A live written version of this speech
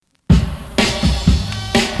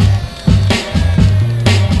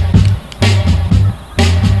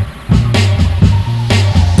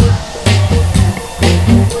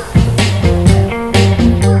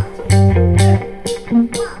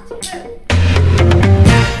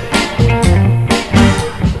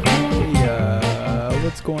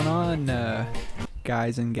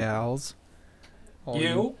guys and gals. All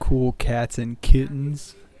You? cool cats and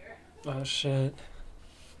kittens. Oh, shit.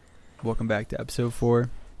 Welcome back to episode 4.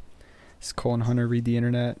 This is Cole and Hunter Read the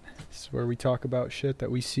Internet. This is where we talk about shit that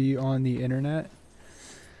we see on the internet.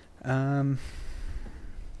 Thanks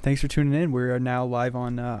for tuning in. We're now live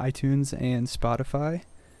on iTunes and Spotify.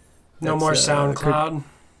 No more SoundCloud.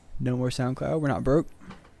 No more SoundCloud. We're not broke.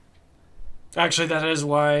 Actually, that is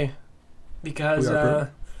why. Because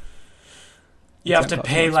you have to SoundCloud's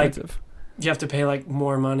pay more expensive.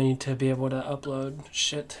 more money to be able to upload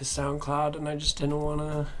shit to SoundCloud, and I just didn't want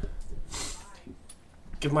to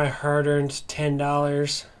give my hard-earned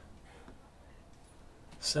 $10.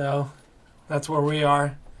 So that's where we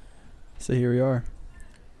are. So here we are.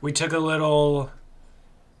 We took a little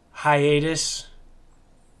hiatus.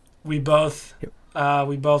 We both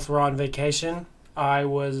were on vacation. I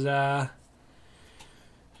was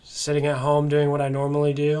sitting at home doing what I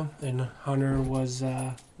normally do, and Hunter was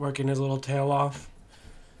working his little tail off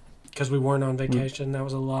because we weren't on vacation. That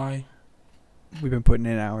was a lie. We've been putting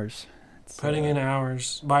in hours. Putting in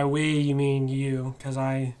hours. By we, you mean you, because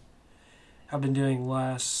I have been doing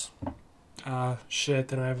less shit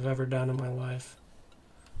than I've ever done in my life.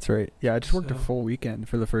 That's right. Yeah, I just worked a full weekend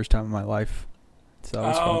for the first time in my life. So that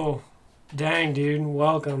was fun. Dang, dude.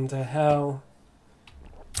 Welcome to hell.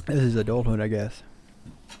 This is adulthood, I guess.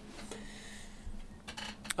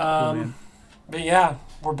 But yeah,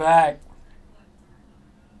 we're back.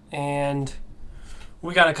 And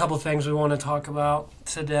we got a couple things we want to talk about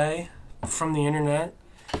today from the internet.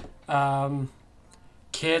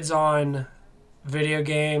 Kids on video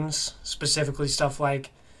games, specifically stuff like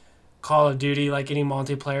Call of Duty, like any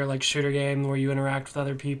multiplayer, like shooter game where you interact with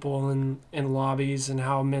other people in lobbies, and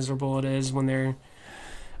how miserable it is when they're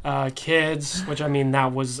kids, which, I mean,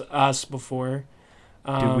 that was us before.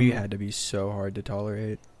 Dude, we had to be so hard to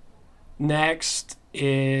tolerate. Next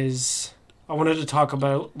is, I wanted to talk a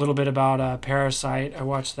little bit about Parasite. I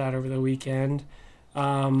watched that over the weekend.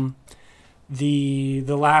 The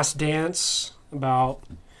Last Dance, about,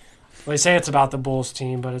 they say it's about the Bulls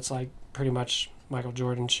team, but it's like pretty much Michael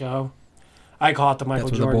Jordan show. I call it the Michael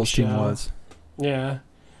Jordan the Bulls show. Team was. Yeah.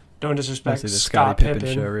 Don't disrespect the Scott Scottie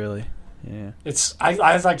Pippen show, really. Yeah. It's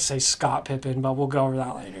I'd like to say Scott Pippen, but we'll go over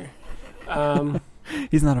that later.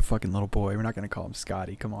 He's not a fucking little boy. We're not going to call him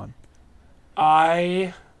Scotty. Come on.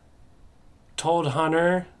 I told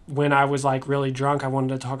Hunter when I was like really drunk I wanted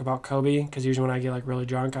to talk about Kobe, because usually when I get like really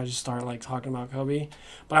drunk I just start like talking about Kobe.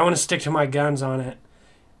 But I want to stick to my guns on it.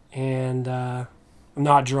 And I'm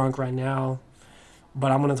not drunk right now,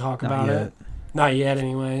 but I'm going to talk about it. Not yet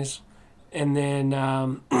anyways. And then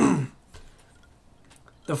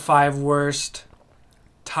the 5 worst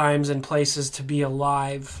times and places to be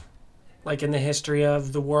alive, like in the history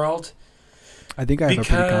of the world. I think I have a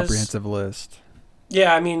pretty comprehensive list.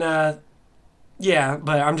 Yeah, I mean, yeah,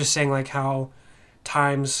 but I'm just saying like how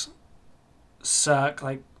times suck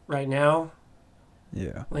like right now.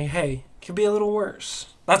 Yeah. Like, hey, it could be a little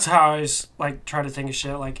worse. That's how I always like try to think of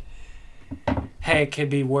shit, like, hey, it could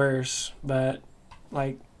be worse, but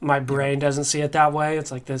like my brain doesn't see it that way.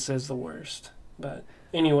 It's like, this is the worst. But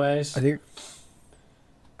anyways,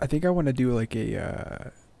 I think I want to do like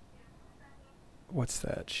a what's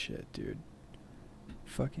that shit, dude?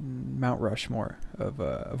 Fucking Mount Rushmore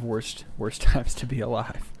of worst times to be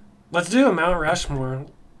alive. Let's do a Mount Rushmore.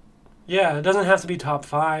 Yeah, it doesn't have to be top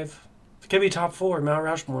 5. It could be top 4, Mount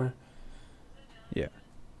Rushmore. Yeah.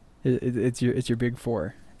 It's your big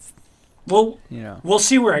 4. Well, you know, we'll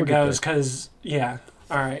see where it goes, because, yeah.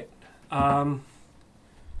 All right. Well,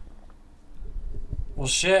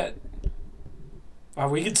 shit.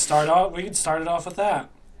 We could start it off with that.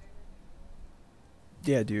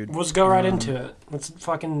 Yeah, dude. Let's go right into it. Let's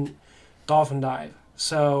fucking dolphin dive.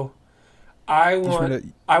 So, I want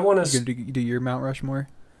to do your Mount Rushmore.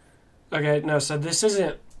 Okay, no. So this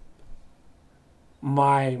isn't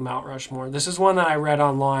my Mount Rushmore. This is one that I read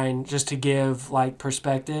online just to give like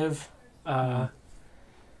perspective, and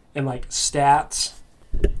like stats.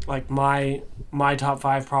 Like my top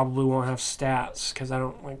 5 probably won't have stats because I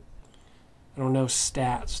don't know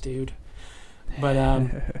stats, dude. But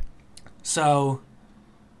so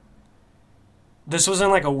this was in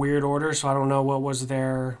like a weird order, so I don't know what was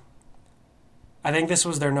their. I think this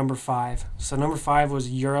was their number 5. So number 5 was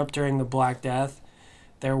Europe during the Black Death.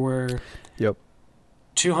 There were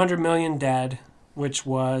 200 million dead, which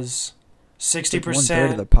was 60%.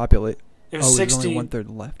 1/3 of the population. It was 60. Only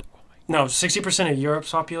 1/3 left. Oh my No, 60% of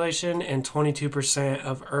Europe's population and 22%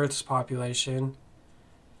 of Earth's population.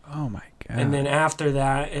 Oh my god. And then after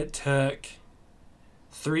that, it took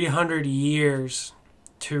 300 years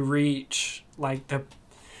to reach like the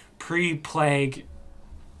pre-plague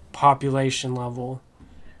population level.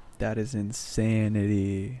 That is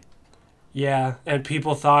insanity. Yeah, and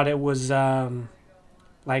people thought it was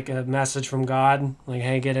like a message from God, like,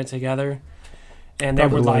 hey, get it together. And they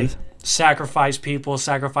Probably would like was. sacrifice people,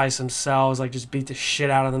 sacrifice themselves, like just beat the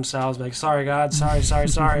shit out of themselves, like, sorry God, sorry.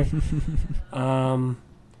 um,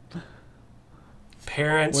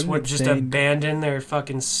 Parents What an would just insane- abandon their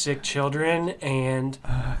fucking sick children, and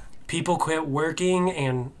people quit working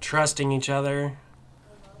and trusting each other.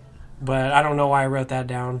 But I don't know why I wrote that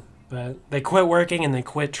down. But they quit working and they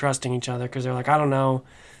quit trusting each other because they're like, I don't know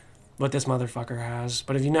what this motherfucker has.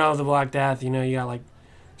 But if you know the Black Death, you know you got like,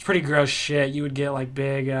 it's pretty gross shit. You would get like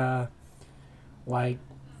big, like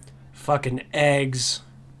fucking eggs,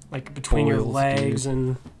 like between your Boils, legs, dude.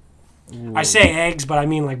 and Ooh. I say eggs, but I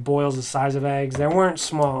mean like boils the size of eggs. They weren't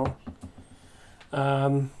small.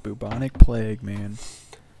 Bubonic plague, man.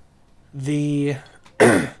 The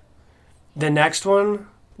the next one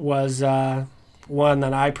was one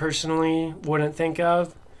that I personally wouldn't think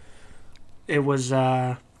of. It was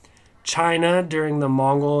China during the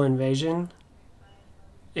Mongol invasion.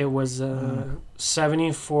 It was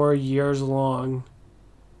 74 years long.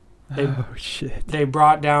 Oh shit. They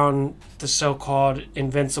brought down the so-called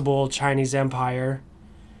invincible Chinese Empire.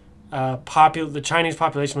 The Chinese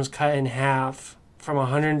population was cut in half from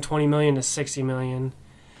 120 million to 60 million.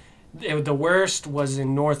 The worst was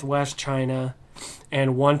in northwest China,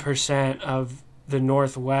 and 1% of the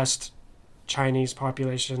northwest Chinese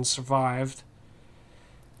population survived.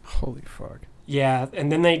 Holy fuck. Yeah, and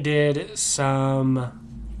then they did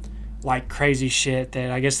some like crazy shit that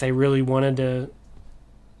I guess they really wanted to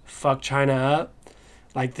fuck China up,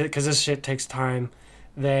 like because this shit takes time.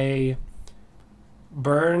 They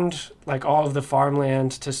burned like all of the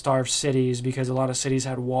farmland to starve cities because a lot of cities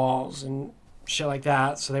had walls and shit like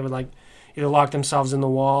that. So they would like either lock themselves in the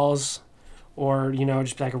walls, or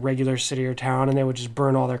just be like a regular city or town, and they would just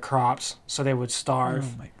burn all their crops so they would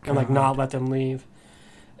starve Oh my God. and like not let them leave.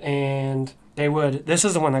 And they would. This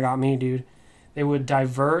is the one that got me, dude. They would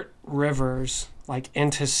divert rivers like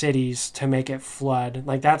into cities to make it flood.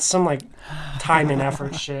 Like that's some like time and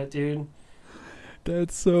effort shit, dude.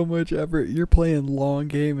 That's so much effort. You're playing long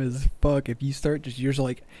game as fuck. If you start you're just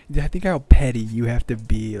like, I think how petty you have to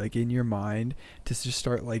be, like in your mind, to just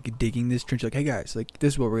start like digging this trench. Like, hey guys, like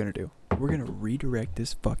this is what we're gonna do. We're gonna redirect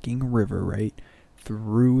this fucking river right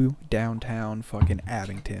through downtown fucking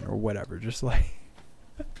Abington or whatever. Just like,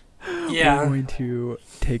 Yeah. we're going to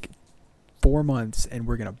take 4 months and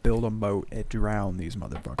we're gonna build a moat and drown these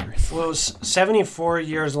motherfuckers. Well, it was 74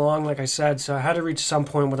 years long, like I said, so I had to reach some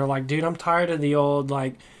point where they're like, dude, I'm tired of the old,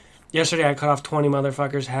 like, yesterday I cut off 20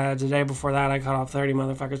 motherfuckers' heads. The day before that I cut off 30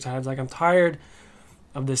 motherfuckers' heads. Like, I'm tired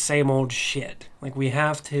of the same old shit. Like, we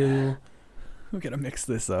have to... We gotta mix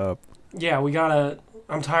this up. Yeah, we gotta...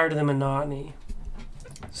 I'm tired of the monotony.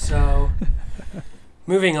 So,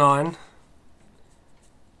 moving on.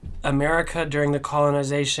 America during the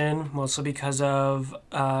colonization, mostly because of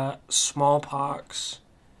smallpox.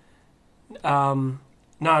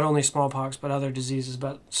 Not only smallpox, but other diseases,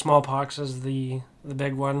 but smallpox is the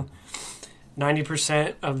big one.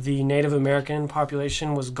 90% of the Native American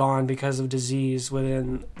population was gone because of disease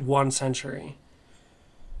within 1 century.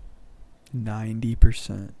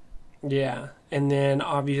 90%. Yeah, and then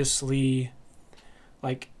obviously,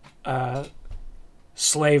 like,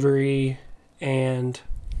 slavery and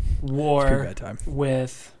war Pretty bad time.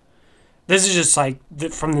 with... This is just like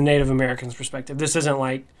from the Native Americans' perspective. This isn't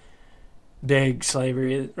like big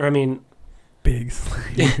slavery, or I mean, Big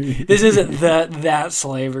slavery. this isn't that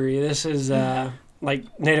slavery. This is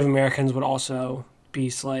like Native Americans would also be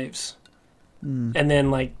slaves, and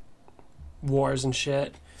then like wars and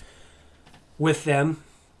shit with them.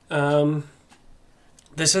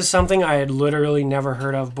 This is something I had literally never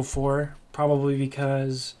heard of before, probably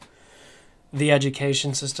because the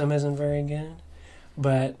education system isn't very good.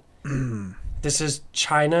 But this is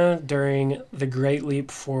China during the Great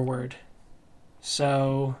Leap Forward.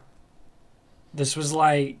 So this was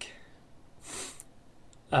like,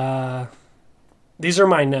 these are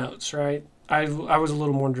my notes, right? I was a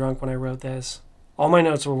little more drunk when I wrote this. All my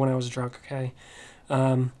notes were when I was drunk, okay?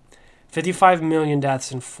 55 million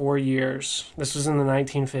deaths in 4 years. This was in the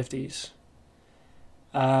 1950s.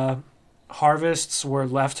 Harvests were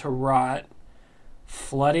left to rot.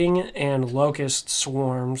 Flooding and locust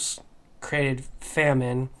swarms created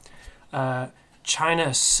famine.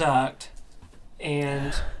 China sucked.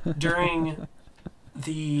 And during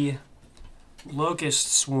the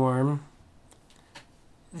locust swarm,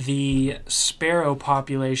 the sparrow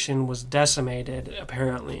population was decimated,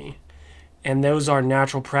 apparently. And those are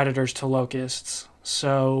natural predators to locusts.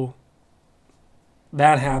 So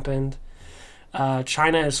That happened.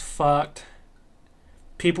 China is fucked.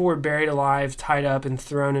 People were buried alive, tied up, and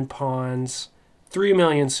thrown in ponds. 3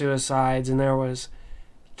 million suicides, and there was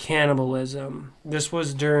cannibalism. This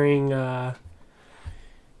was during, I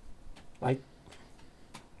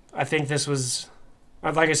think this was,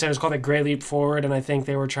 like I said, it was called the Great Leap Forward, and I think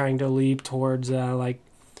they were trying to leap towards,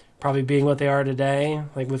 probably being what they are today,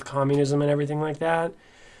 like with communism and everything like that.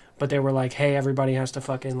 But they were like, hey, everybody has to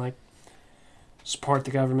fucking, support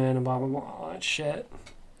the government and blah, blah, blah, all that shit.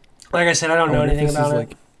 Like I said, I don't know anything about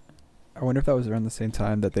it. I wonder if that was around the same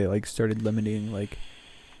time that they, started limiting,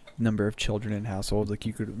 number of children in households.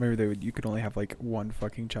 You could only have, one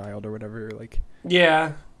fucking child or whatever,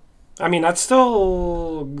 Yeah. I mean, that's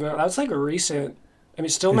still, that's a recent,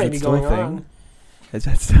 still may be going on. Is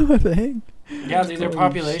that still a thing? Yeah, their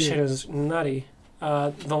population is nutty.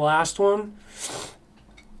 The last one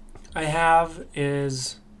I have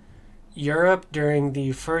is Europe during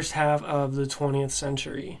the first half of the 20th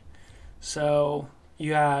century. So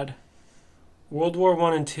you had World War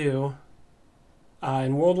I and II.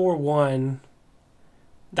 In World War I,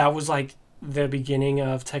 that was the beginning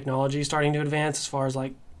of technology starting to advance as far as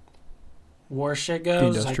war shit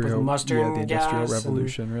goes, with mustard gas, Industrial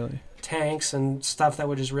Revolution, really. Tanks and stuff that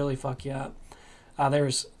would just really fuck you up. There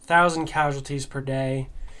was 1,000 casualties per day.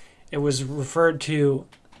 It was referred to,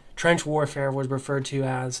 trench warfare was referred to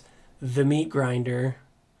as the meat grinder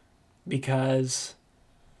because,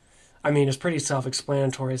 it's pretty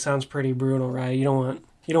self-explanatory. It sounds pretty brutal, right? You don't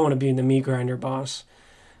want to be the meat grinder, boss.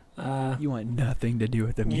 You want nothing to do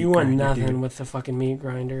with the meat grinder. You want nothing with the fucking meat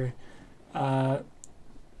grinder.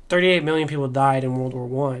 38 million people died in World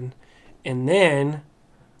War I. And then,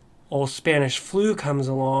 old Spanish flu comes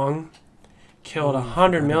along, killed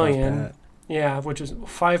 100 million. Yeah, which was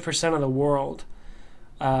 5% of the world.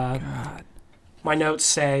 God. My notes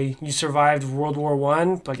say you survived World War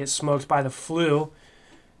I, but get smoked by the flu.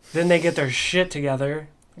 Then they get their shit together.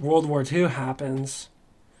 World War II happens.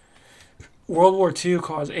 World War II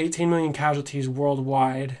caused 18 million casualties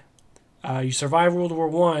worldwide. You survive World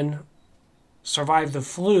War I, survive the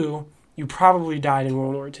flu, you probably died in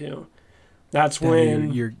World War II. That's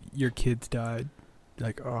when your kids died.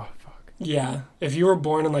 Oh fuck. Yeah, if you were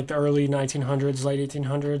born in the early 1900s, late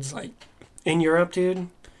 1800s, in Europe, dude.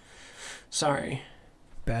 Sorry.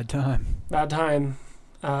 Bad time.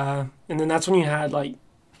 And then that's when you had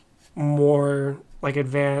more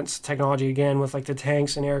advanced technology again with the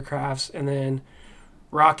tanks and aircrafts, and then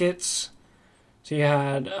rockets. So you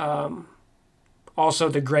had also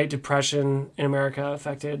the Great Depression in America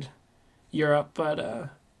affected Europe, but I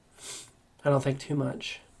don't think too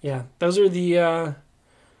much. Yeah, those are the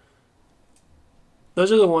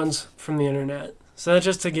ones from the internet. So that's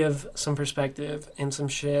just to give some perspective and some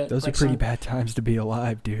shit. Those are pretty bad times to be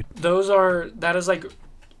alive, dude. That is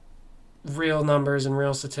real numbers and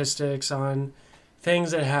real statistics on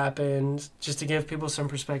things that happened, just to give people some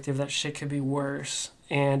perspective that shit could be worse.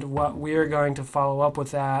 And what we're going to follow up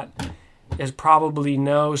with that is probably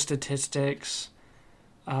no statistics.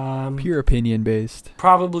 Pure opinion based.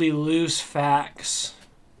 Probably loose facts.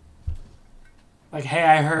 Hey,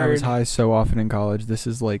 I heard... I was high so often in college. This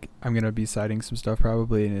is I'm going to be citing some stuff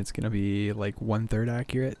probably, and it's going to be 1/3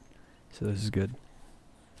 accurate. So this is good.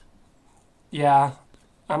 Yeah.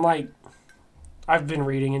 I've been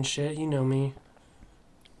reading and shit. You know me.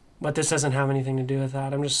 But this doesn't have anything to do with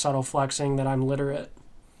that. I'm just subtle flexing that I'm literate.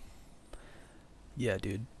 Yeah,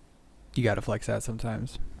 dude. You got to flex that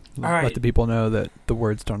sometimes. All right. Let the people know that the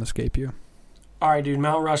words don't escape you. All right, dude.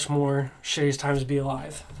 Mount Rushmore, shittiest times to be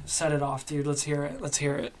alive. Set it off, dude. Let's hear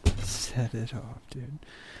it. Set it off, dude.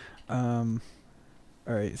 All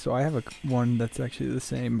right, so I have one that's actually the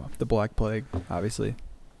same. The Black Plague, obviously.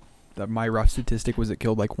 My rough statistic was it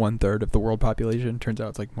killed 1/3 of the world population. Turns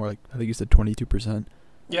out it's more I think you said 22%.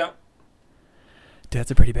 Yeah. That's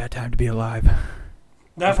a pretty bad time to be alive.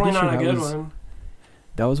 Definitely not a good one.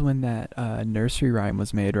 That was when that nursery rhyme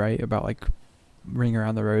was made, right? About Ring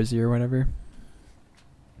Around the Rosie or whatever.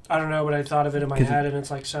 I don't know, but I thought of it in my head, and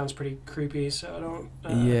it's sounds pretty creepy. So I don't.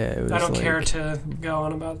 It was I don't care to go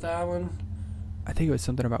on about that one. I think it was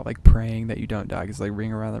something about praying that you don't die, because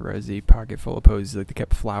Ring Around the Rosie, pocket full of posies, they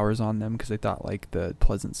kept flowers on them because they thought the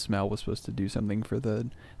pleasant smell was supposed to do something for the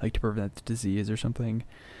to prevent the disease or something.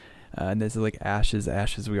 And there's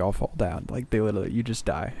ashes, we all fall down. They literally, you just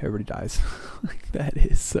die. Everybody dies. That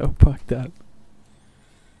is so fucked up.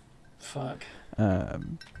 Fuck.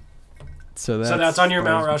 So that's on your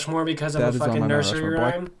Mount Rushmore because of a fucking nursery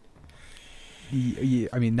rhyme? Yeah,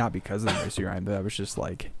 I mean, not because of the nursery rhyme, but that was just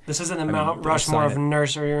This isn't the Mount Rushmore of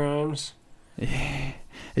nursery rhymes.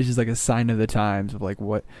 It's just like a sign of the times of like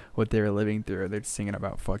what they were living through. They're singing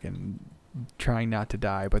about fucking trying not to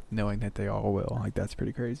die, but knowing that they all will. Like that's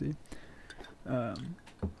pretty crazy.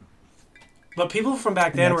 But people from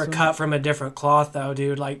back then were cut from a different cloth, though,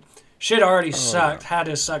 dude. Like, shit already sucked. Had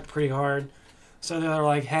to suck pretty hard. So they're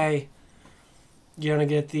like, hey, you're gonna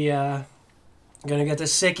get the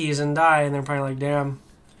sickies and die, and they're probably like, damn.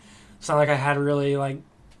 It's not like I had really like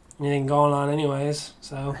anything going on, anyways.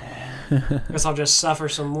 So I guess I'll just suffer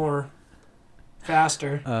some more,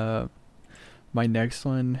 faster. My next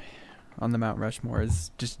one on the Mount Rushmore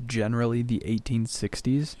is just generally the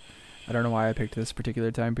 1860s. I don't know why I picked this particular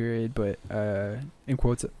time period, but in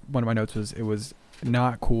quotes, one of my notes was it was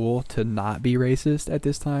not cool to not be racist at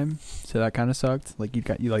this time, so that kind of sucked. Like you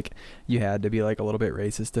had to be like a little bit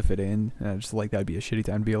racist to fit in, and I just like that'd be a shitty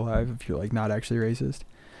time to be alive if you're like not actually racist.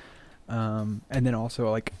 And then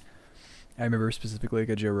also like I remember specifically like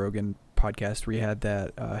a Joe Rogan podcast where he had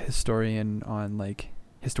that historian on like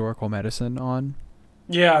historical medicine on.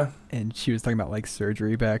 Yeah. And she was talking about like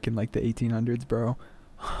surgery back in like the 1800s, bro.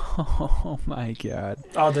 Oh my god.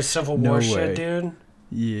 Oh, the Civil War shit, dude.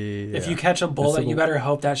 Yeah. If you catch a bullet, you better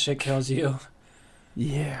hope that shit kills you.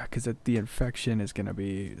 Yeah, because the infection is gonna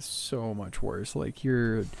be so much worse. Like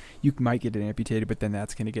you might get it amputated, but then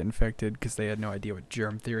that's gonna get infected because they had no idea what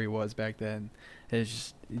germ theory was back then.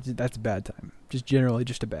 That's a bad time. Just generally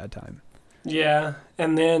just a bad time. Yeah,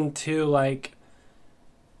 and then too, like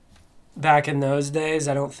back in those days,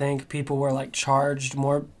 I don't think people were like charged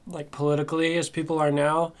more like politically as people are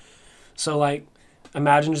now. So like,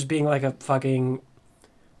 imagine just being like a fucking,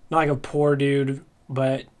 not like a poor dude,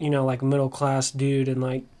 but you know, like middle class dude in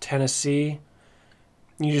like Tennessee.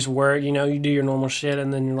 You just work, you know, you do your normal shit,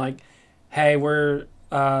 and then you're like, hey, we're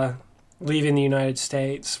leaving the United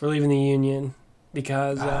States. We're leaving the Union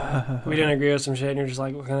because we didn't agree with some shit. And you're just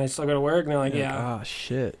like, well, can I still go to work? And they're like, yeah. Oh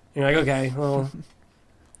shit. And you're like, okay, well.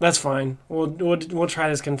 That's fine. We'll try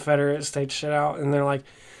this Confederate state shit out. And they're like,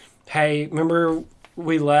 hey, remember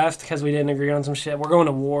we left because we didn't agree on some shit? We're going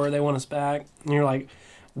to war. They want us back. And you're like,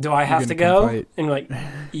 do I have to go? Fight. And you're like,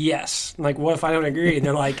 yes. I'm like, what if I don't agree? And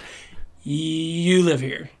they're like, you live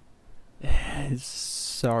here.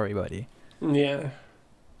 Sorry, buddy. Yeah.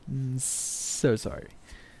 So sorry.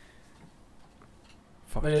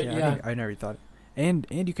 Fuck, But yeah. I never thought. And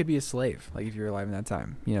you could be a slave, like if you're alive in that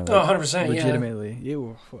time, you know. Like, 100%, legitimately.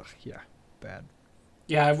 Yeah, bad.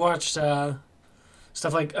 Yeah, I've watched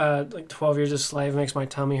stuff like 12 Years a Slave makes my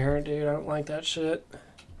tummy hurt, dude. I don't like that shit.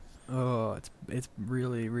 Oh, it's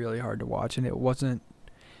really, really hard to watch, and it wasn't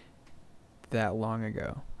that long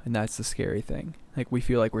ago, and that's the scary thing. Like, we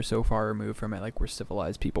feel like we're so far removed from it, like we're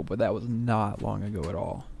civilized people, but that was not long ago at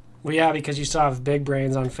all. Well, yeah, because you still have big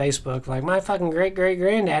brains on Facebook. Like, my fucking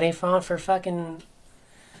great-great-granddaddy fought for fucking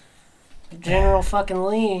General fucking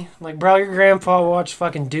Lee. Like, bro, your grandpa watched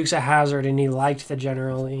fucking Dukes of Hazzard and he liked the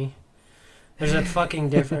General Lee. There's a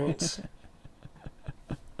fucking difference.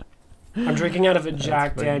 I'm drinking out of a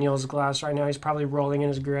Jack Daniels glass right now. He's probably rolling in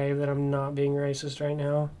his grave that I'm not being racist right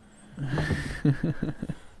now.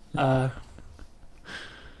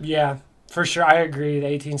 Yeah, for sure. I agree. The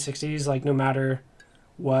 1860s, like, no matter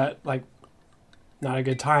what, like, not a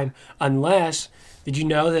good time. Unless, did you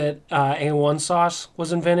know that A1 sauce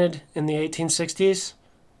was invented in the 1860s?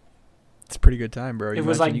 It's a pretty good time, bro. It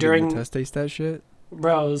was like during test taste that shit.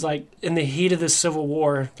 Bro, it was like in the heat of the Civil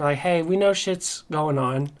War. They're like, hey, we know shit's going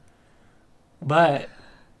on, but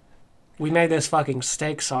we made this fucking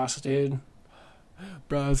steak sauce, dude.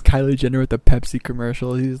 Bro, it was Kylie Jenner with the Pepsi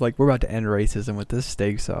commercial. He's like, we're about to end racism with this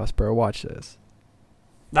steak sauce, bro. Watch this.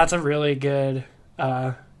 That's a really good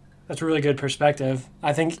perspective.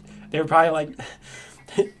 I think they were probably like,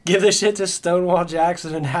 give this shit to Stonewall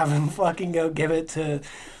Jackson and have him fucking go give it to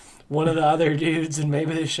one of the other dudes and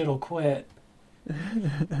maybe this shit'll quit.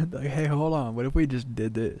 Like, hey, hold on. What if we just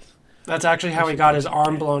did this? That's actually how he got his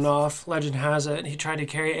arm blown off. Legend has it. He tried to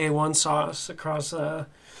carry A1 sauce across the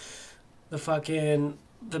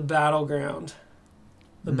battleground.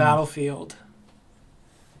 The battlefield.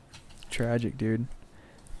 Tragic, dude.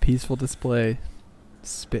 Peaceful display.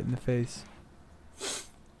 Spit in the face.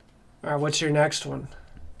 All right, what's your next one?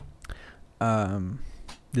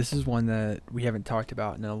 This is one that we haven't talked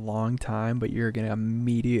about in a long time, but you're going to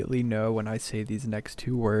immediately know when I say these next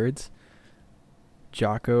two words.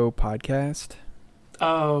 Jocko podcast.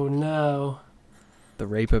 Oh, no. The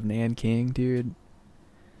rape of Nanking, dude.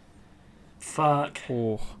 Fuck.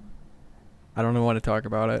 Oh. I don't want to talk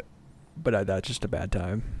about it, but that's just a bad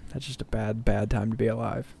time. That's just a bad time to be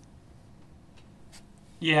alive.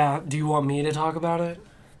 Yeah, do you want me to talk about it?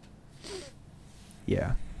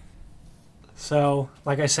 Yeah. So,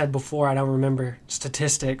 like I said before, I don't remember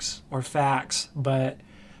statistics or facts, but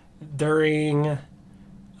during, it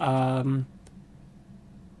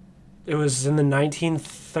was in the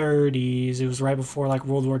 1930s. It was right before like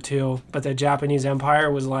World War II, but the Japanese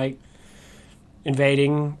Empire was like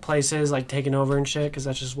invading places, like taking over and shit, because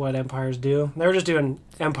that's just what empires do. They were just doing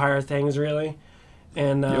empire things, really,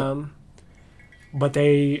 and but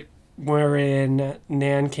they were in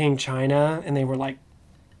Nanking, China, and they were like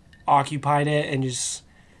occupied it and just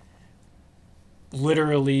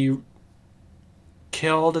literally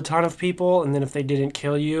killed a ton of people. And then if they didn't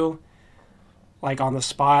kill you like on the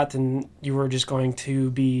spot, then you were just going to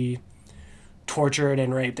be tortured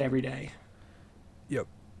and raped every day. Yep.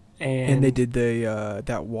 And And they did the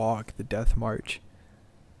that walk, the death march.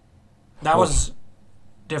 that Whoa. was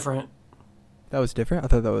different. That was different. I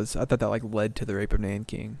thought that like led to the rape of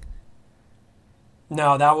Nanking.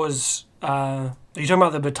 No, that was are you talking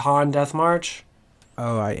about the Bataan Death March?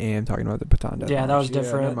 Oh, I am talking about the Bataan death Yeah, march. that was never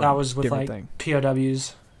different. mind. That was with Different like thing.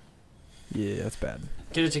 POWs. Yeah, that's bad.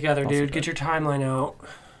 Get it together, Also dude. bad. Get your timeline out.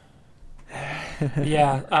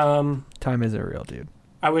 Yeah. Time isn't real, dude.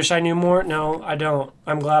 I wish I knew more. No, I don't.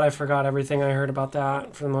 I'm glad I forgot everything I heard about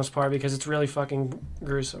that for the most part because it's really fucking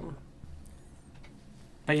gruesome.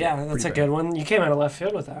 But yeah, that's pretty a bad. good one. You came out of left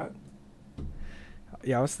field with that.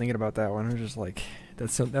 Yeah, I was thinking about that one. I was just like,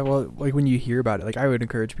 that's so. Well, like when you hear about it, like I would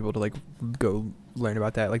encourage people to like go learn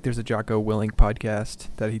about that. Like, there's a Jocko Willink podcast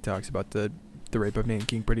that he talks about the rape of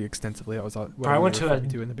Nanking pretty extensively. That was what I went we to were a referring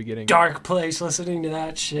to in the beginning. Dark place listening to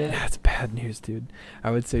that shit. That's bad news, dude. I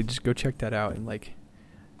would say just go check that out and like,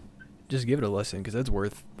 just give it a listen because it's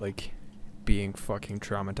worth like being fucking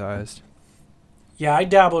traumatized. Yeah, I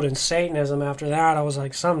dabbled in Satanism after that. I was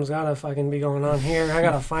like, something's gotta fucking be going on here. I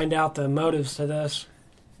gotta find out the motives to this.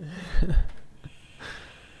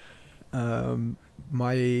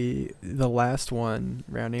 The last one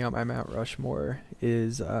rounding out my Mount Rushmore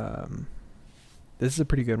is this is a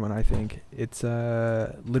pretty good one, I think. It's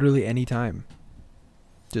literally any time.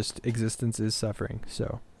 Just existence is suffering.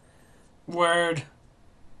 So Word.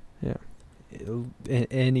 yeah,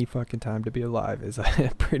 any fucking time to be alive is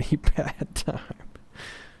a pretty bad time.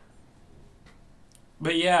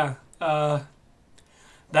 But yeah, that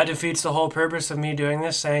defeats the whole purpose of me doing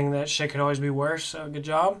this, saying that shit could always be worse. So good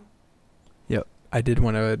job. Yep, I did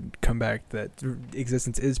want to come back that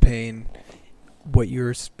existence is pain. What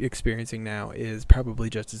you're experiencing now is probably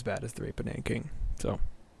just as bad as the rape of Nanking. So,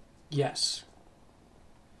 Yes.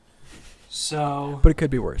 So, but it could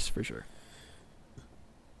be worse for sure.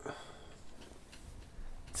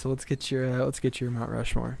 So let's get your Mount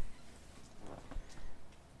Rushmore.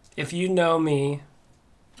 if you know me,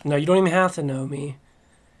 no, you don't even have to know me.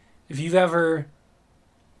 If you've ever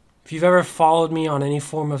followed me on any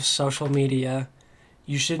form of social media,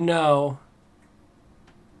 you should know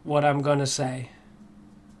what I'm gonna say.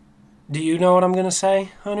 Do you know what I'm gonna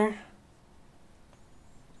say, Hunter?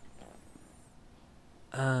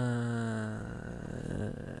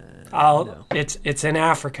 No. It's in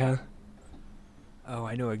Africa. Oh,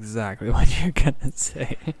 I know exactly what you're gonna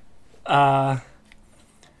say. The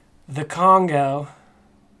Congo.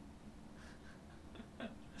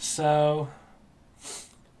 So,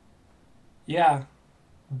 yeah,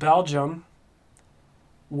 Belgium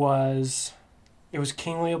it was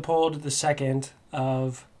King Leopold II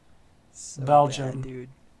of So Belgium. bad, dude.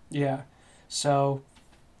 Yeah. So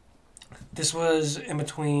this was in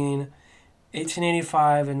between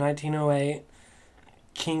 1885 and 1908.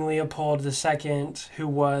 King Leopold II, who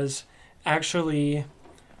was actually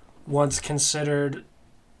once considered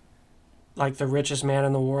like the richest man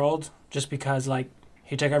in the world, just because like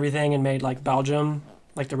he took everything and made like Belgium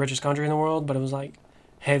like the richest country in the world, but it was like,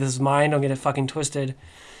 hey, this is mine, don't get it fucking twisted.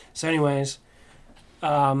 So anyways,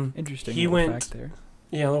 Interesting. he little went fact there.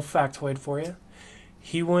 yeah, a little factoid for you.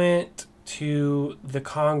 He went to the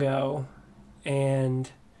Congo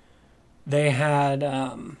and they had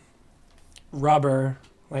rubber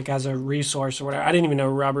like as a resource or whatever. I didn't even know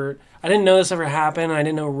rubber. I didn't know this ever happened. I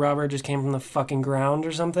didn't know rubber just came from the fucking ground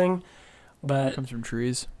or something. But Comes from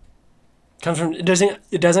trees. it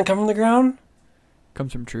doesn't come from the ground?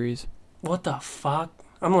 Comes from trees. What the fuck?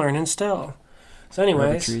 I'm learning still. So Rubber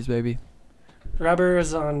anyways, trees, baby. Rubber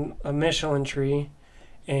is on a Michelin tree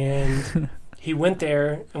and he went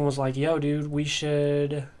there and was like, yo, dude, we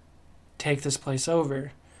should take this place over.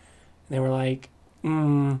 And they were like,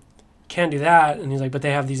 can't do that. And he's like, but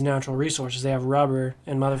they have these natural resources. They have rubber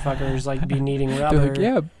and motherfuckers like be needing rubber. They're like,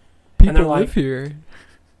 yeah, they're people like- live here.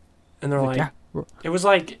 And they're He's like, yeah. it was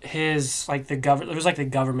like the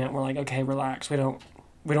government were like, okay, relax. We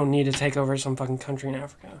don't need to take over some fucking country in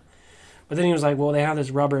Africa. But then he was like, well, they have this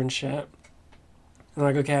rubber and shit.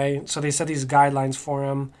 And like, okay, so they set these guidelines for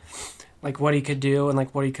him, like what he could do and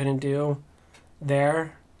like what he couldn't do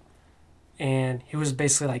there. And he was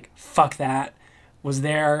basically like, fuck that. Was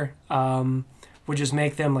there, would just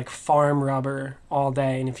make them like farm rubber all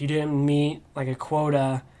day. And if you didn't meet like a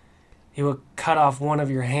quota, he would cut off one of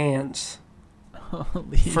your hands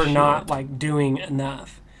Holy for shit. not like doing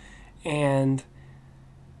enough. And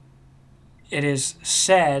it is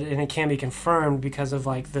said, and it can be confirmed because of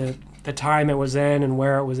like the time it was in and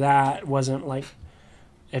where it was at wasn't like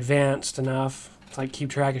advanced enough to like keep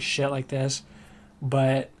track of shit like this.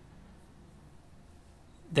 But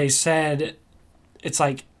they said it's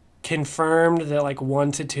like confirmed that like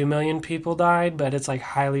 1 to 2 million people died, but it's like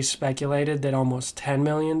highly speculated that almost 10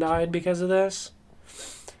 million died because of this.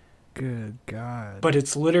 Good God. But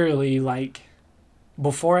it's literally like,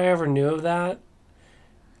 before I ever knew of that,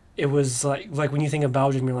 it was like when you think of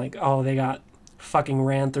Belgium, you're like, oh, they got fucking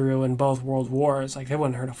ran through in both world wars. Like, they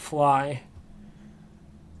wouldn't hurt a fly.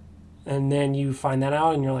 And then you find that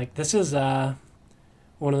out and you're like, this is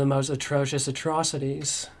one of the most atrocious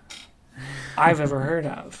atrocities I've ever heard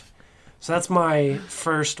of. So that's my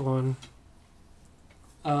first one.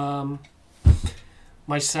 My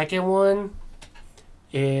second one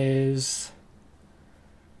is,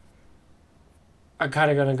 I'm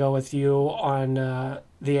kind of going to go with you on the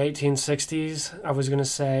 1860s. I was going to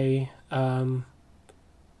say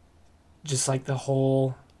just like the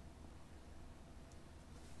whole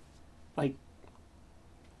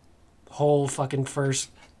fucking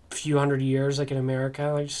first few hundred years like in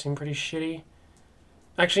America like just seemed pretty shitty.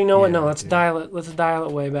 Actually, no, Yeah, no, let's dude. dial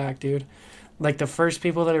it way back, dude. Like the first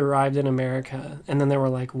people that arrived in America, and then they were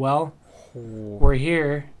like, well, we're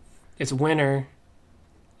here, it's winter,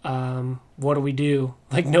 what do we do?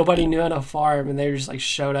 Like, nobody knew how to farm, and they just like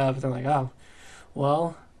showed up and they're like, oh,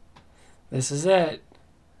 well, this is it.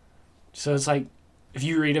 So it's like, if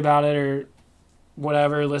you read about it or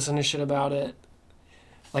whatever, listen to shit about it,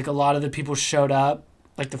 like a lot of the people showed up,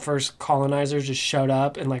 like the first colonizers just showed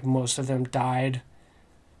up, and like most of them died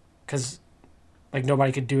because like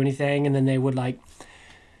nobody could do anything. And then they would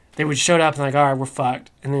showed up and like, all right, we're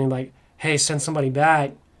fucked. And then like, hey, send somebody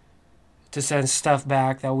back to send stuff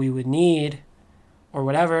back that we would need or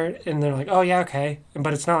whatever. And they're like, oh yeah, okay.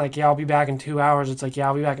 But it's not like, yeah, I'll be back in 2 hours. It's like, yeah,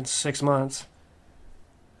 I'll be back in 6 months.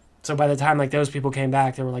 So by the time like those people came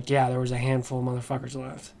back, they were like, yeah, there was a handful of motherfuckers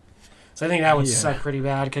left. So I think that would suck pretty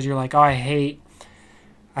bad because you're like, oh, I hate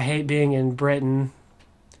being in Britain.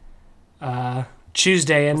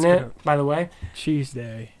 Tuesday, isn't it, by the way?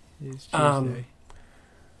 Tuesday. It's Tuesday.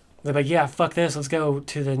 They're like, yeah, fuck this. Let's go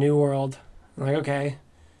to the New World. I'm like, okay.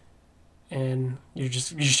 And you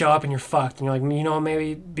show up and you're fucked. And you're like, you know,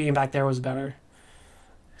 maybe being back there was better.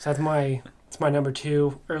 So that's my number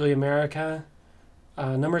 2, early America.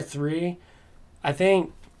 Number 3, I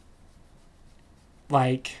think,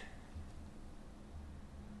 like,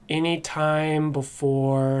 any time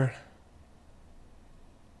before,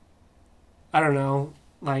 I don't know,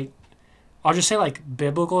 like, I'll just say like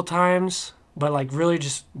biblical times, but like really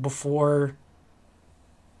just before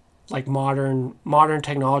like modern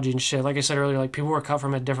technology and shit. Like I said earlier, like people were cut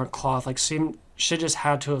from a different cloth. Like shit just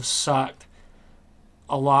had to have sucked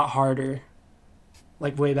a lot harder,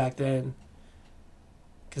 like way back then.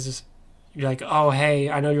 Because you're like, oh hey,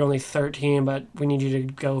 I know you're only 13, but we need you to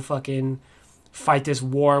go fucking fight this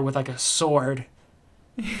war with like a sword.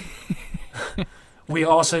 We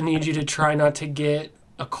also need you to try not to get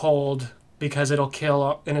a cold because it'll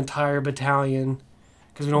kill an entire battalion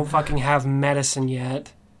because we don't fucking have medicine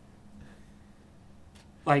yet.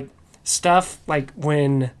 Like, stuff like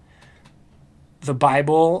when the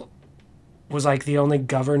Bible was like the only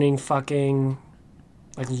governing fucking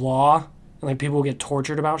like law, and like people get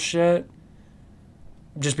tortured about shit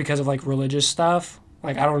just because of like religious stuff.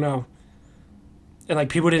 Like, I don't know. And like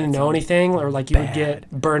people didn't know anything, or like you would get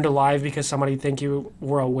burned alive because somebody think you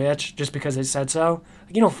were a witch just because they said so.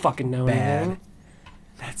 Like, you don't fucking know anything.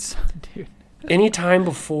 That's, dude. Any time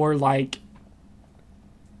before like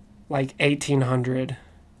 1800,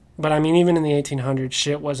 but I mean even in the 1800s,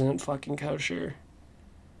 shit wasn't fucking kosher.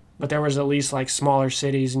 But there was at least like smaller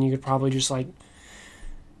cities, and you could probably just like,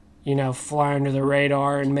 you know, fly under the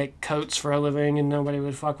radar and make coats for a living, and nobody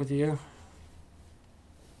would fuck with you.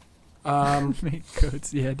 Make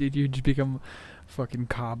coats, yeah, dude. You just become a fucking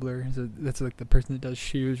cobbler. So that's like the person that does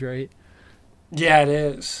shoes, right? Yeah, it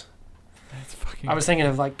is. That's fucking. I was thinking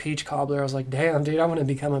of like peach cobbler. I was like, damn, dude, I want to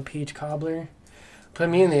become a peach cobbler. Put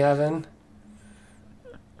me in the oven.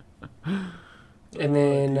 And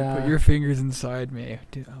then Dude, put your fingers inside me.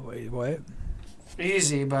 Dude, oh, wait, what?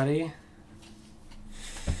 Easy, buddy.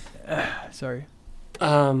 Sorry.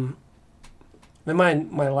 Then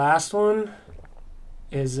my last one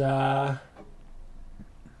is I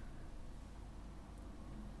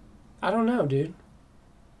don't know, dude.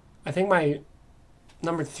 I think my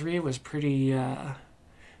number 3 was pretty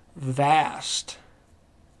vast.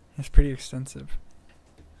 It's pretty extensive.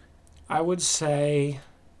 I would say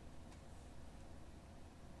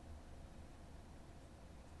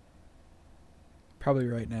Probably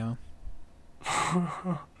right now.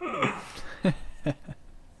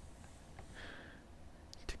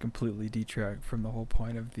 To completely detract from the whole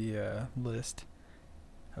point of the list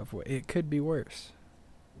of what it could be worse.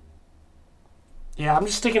 yeah, I'm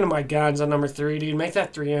just sticking to my guns on number 3, dude. Make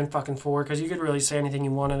that 3 and fucking 4 because you could really say anything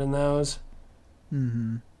you wanted in those.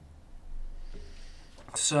 Mm-hmm.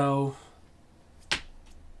 So,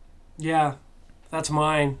 yeah, that's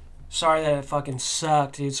mine. Sorry that it fucking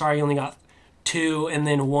sucked, dude. Sorry you only got 2 and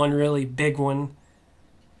then one really big one.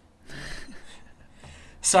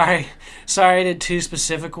 Sorry I did 2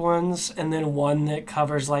 specific ones and then one that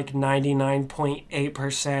covers like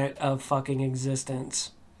 99.8% of fucking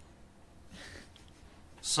existence.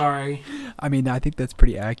 Sorry. I mean, I think that's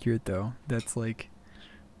pretty accurate, though. That's like,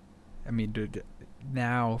 I mean, dude,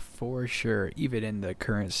 now for sure, even in the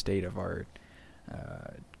current state of our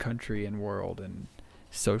country and world and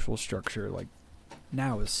social structure, like,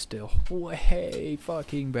 now is still way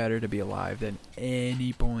fucking better to be alive than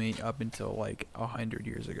any point up until like 100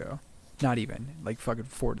 years ago. Not even like fucking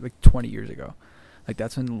 40, like 20 years ago. Like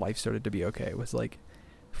that's when life started to be okay. It was like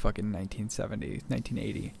fucking 1970,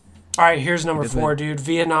 1980. All right, here's number Because 4, dude.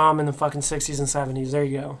 Vietnam in the fucking 60s and 70s. There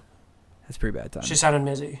you go. That's pretty bad time. She sounded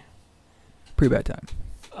Mizzy. Pretty bad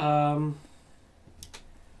time.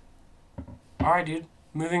 All right, dude.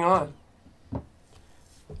 Moving on.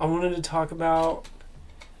 I wanted to talk about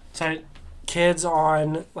kids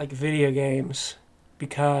on like video games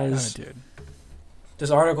because Oh, dude.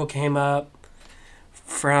 this article came up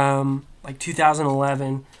from like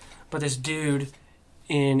 2011, but this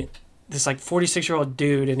like 46-year-old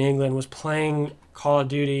dude in England was playing Call of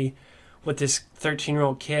Duty with this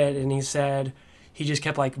 13-year-old kid, and he said he just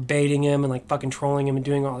kept like baiting him and like fucking trolling him and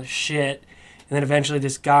doing all this shit. And then eventually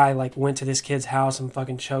this guy like went to this kid's house and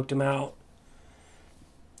fucking choked him out.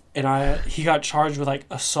 And he got charged with like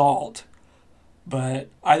assault. But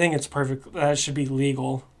I think it's perfect. That should be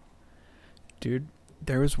legal. Dude,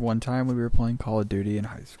 there was one time when we were playing Call of Duty in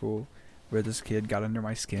high school where this kid got under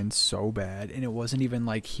my skin so bad, and it wasn't even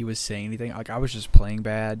like he was saying anything. Like I was just playing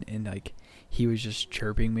bad, and like he was just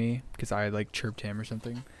chirping me because I like chirped him or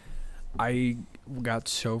something. I got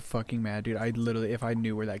so fucking mad, dude. I literally, if I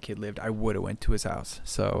knew where that kid lived, I would have went to his house.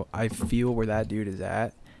 So I feel where that dude is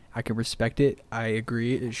at. I can respect it. I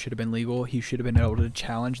agree. It should have been legal. He should have been able to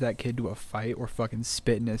challenge that kid to a fight or fucking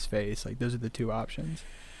spit in his face. Like, those are the two options.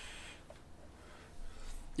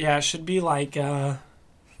 Yeah, it should be like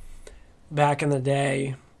back in the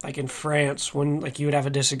day, like in France, when like you would have a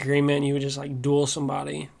disagreement and you would just like duel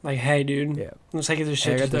somebody. Like, hey, dude, Yeah. let's take this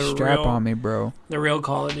Hey, shit I to got the the strap real, on me, bro. the real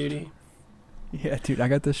Call of Duty. Yeah, dude, I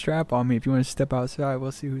got the strap on me. If you want to step outside,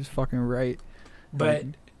 we'll see who's fucking right. But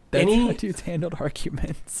That's any- how dudes handled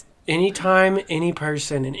arguments. Anytime any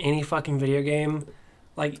person in any fucking video game,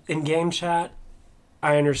 like in game chat,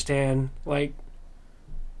 I understand, like,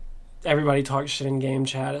 everybody talks shit in game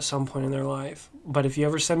chat at some point in their life. But if you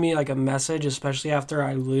ever send me, like, a message, especially after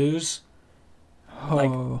I lose,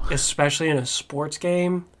 like, especially in a sports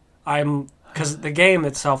game, because the game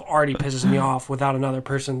itself already pisses me off without another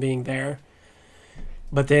person being there.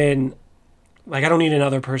 But then, like, I don't need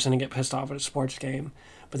another person to get pissed off at a sports game.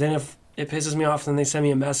 But then if it pisses me off and they send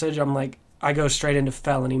me a message, I'm like, I go straight into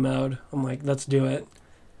felony mode. I'm like, let's do it.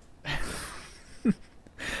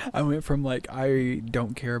 I went from, like, I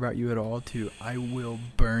don't care about you at all to I will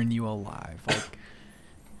burn you alive. Like,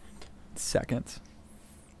 seconds.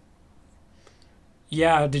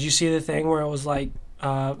 Yeah, did you see the thing where it was like,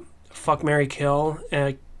 fuck, marry, kill,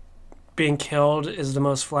 and being killed is the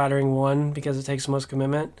most flattering one because it takes the most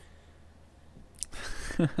commitment?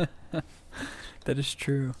 That is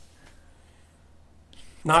true.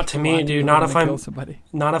 Not to A lot me, of dude. people Not wanna if I'm kill somebody.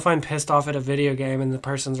 not if I'm pissed off at a video game and the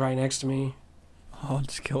person's right next to me. I'll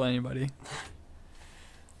just kill anybody.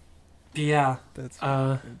 But yeah, That's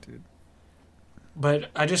good, dude. but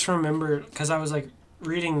I just remember because I was like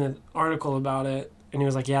reading the article about it, and he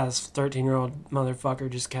was like, "Yeah, this 13-year-old motherfucker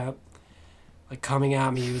just kept like coming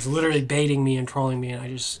at me. He was literally baiting me and trolling me, and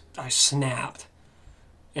I snapped,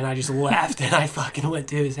 and I just left, and I fucking went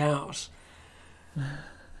to his house."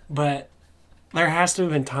 But there has to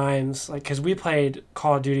have been times, like, because we played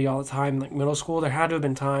Call of Duty all the time, like middle school. There had to have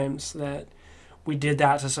been times that we did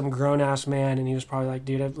that to some grown ass man, and he was probably like,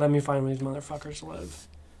 "Dude, let me find where these motherfuckers live."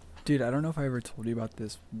 Dude, I don't know if I ever told you about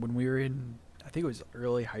this. When we were in, I think it was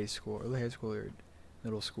early high school or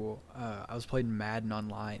middle school. I was playing Madden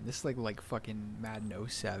online. This is like fucking Madden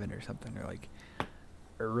 '07 or something, or like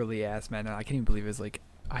early ass Madden. I can't even believe it was like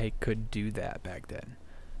I could do that back then.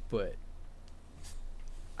 But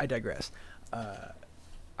I digress.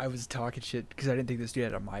 I was talking shit because I didn't think this dude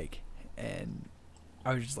had a mic, and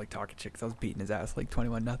I was just like talking shit because I was beating his ass like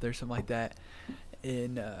 21-0 or something like that.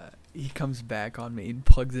 And he comes back on me and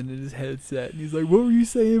plugs into his headset, and he's like, "What were you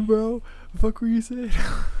saying, bro? The fuck were you saying?"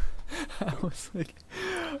 I was like,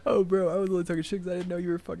 "Oh, bro, I was only talking shit because I didn't know you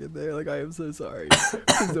were fucking there. Like, I am so sorry.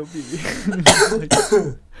 Please don't beat me." Like,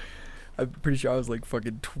 I'm pretty sure I was like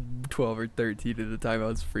fucking 12 or 13 at the time. I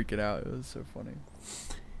was freaking out. It was so funny.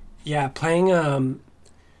 Yeah, playing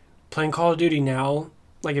Call of Duty now,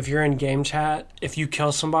 like if you're in game chat, if you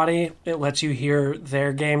kill somebody, it lets you hear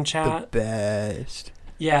their game chat. The best.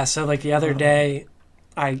 Yeah, so like the other day,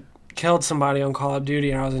 I killed somebody on Call of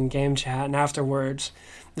Duty and I was in game chat, and afterwards,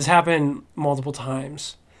 this happened multiple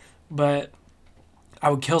times, but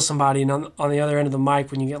I would kill somebody, and on the other end of the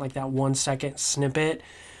mic, when you get like that 1 second snippet,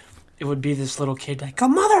 it would be this little kid like, "A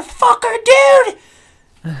motherfucker,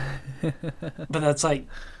 dude!" But that's like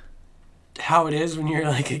how it is when you're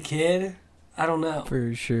like a kid. I don't know.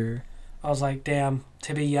 For sure. I was like, damn,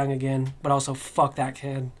 to be young again, but also fuck that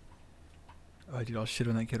kid. Oh, dude, I'll shit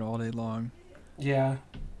on that kid all day long. Yeah.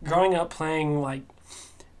 Growing up playing like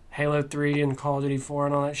Halo 3 and Call of Duty 4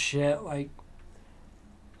 and all that shit, like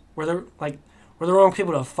we're the wrong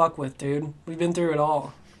people to fuck with, dude. We've been through it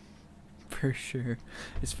all. For sure.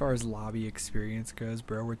 As far as lobby experience goes,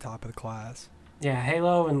 bro, we're top of the class. Yeah,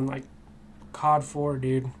 Halo and like COD 4,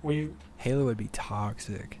 dude. Halo would be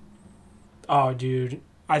toxic. Oh, dude.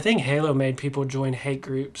 I think Halo made people join hate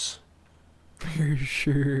groups. For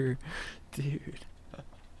sure. Dude.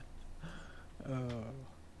 Oh.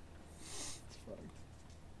 It's fucked.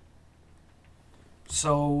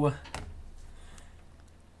 So,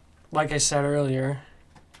 like I said earlier,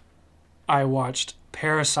 I watched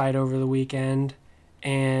Parasite over the weekend,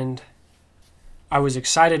 and I was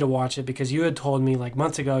excited to watch it because you had told me like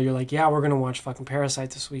months ago, you're like, yeah, we're going to watch fucking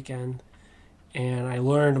Parasite this weekend. And I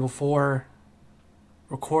learned before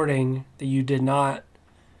recording that you did not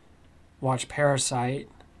watch Parasite.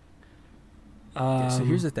 Yeah, so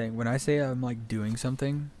here's the thing. When I say I'm like doing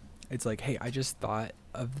something, it's like, hey, I just thought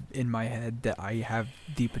of in my head that I have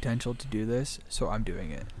the potential to do this, so I'm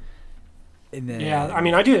doing it. And then Yeah, I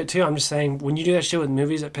mean, I do it too. I'm just saying, when you do that shit with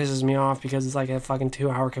movies, it pisses me off because it's like a fucking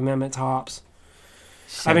 2-hour commitment tops.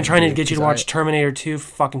 I've been trying to get you to watch Terminator 2 for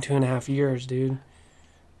fucking 2.5 years, dude.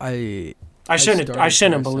 I shouldn't have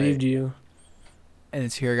Parasite, believed you.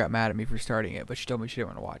 And Sierra got mad at me for starting it, but she told me she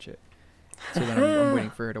didn't want to watch it. So then I'm waiting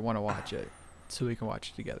for her to want to watch it so we can watch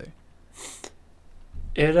it together.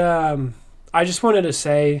 I just wanted to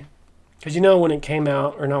say, because you know when it came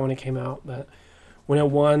out, or not when it came out, but when it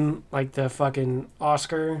won like the fucking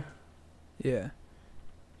Oscar. Yeah.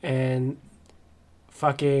 And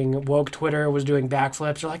fucking woke Twitter was doing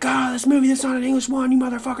backflips. They're like, this movie, that's not an English one, you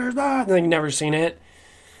motherfuckers. And they'd never seen it.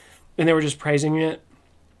 And they were just praising it.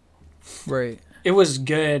 Right. It was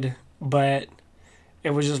good, but it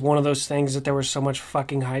was just one of those things that there was so much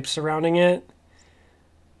fucking hype surrounding it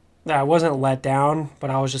that I wasn't let down, but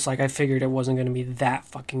I was just like, I figured it wasn't going to be that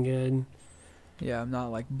fucking good. Yeah, I'm not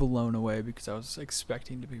like blown away because I was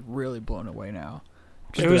expecting to be really blown away now.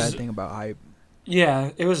 It Just was the bad thing about hype.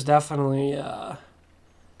 Yeah, it was definitely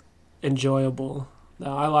enjoyable.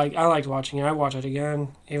 No, I liked watching it. I watch it again,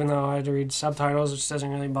 even though I had to read subtitles, which doesn't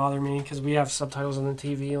really bother me because we have subtitles on the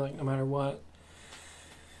TV, like no matter what.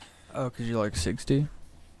 Oh, because you're like 60?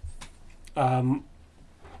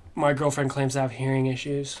 My girlfriend claims to have hearing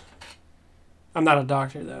issues. I'm not a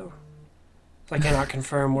doctor though, so I cannot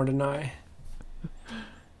confirm or deny.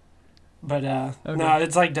 But Okay. no,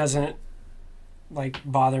 it's like doesn't like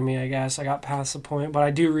bother me. I guess I got past the point, but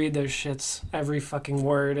I do read those shits every fucking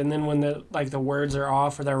word, and then when the words are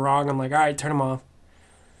off or they're wrong, I'm like, all right, turn them off.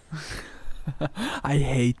 I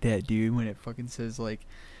hate that, dude, when it fucking says like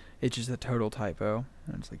it's just a total typo.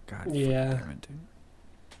 And it's like, God Yeah. fucking damn it, dude.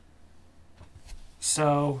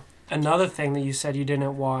 So another thing that you said you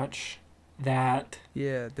didn't watch that.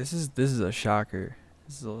 Yeah, this is a shocker.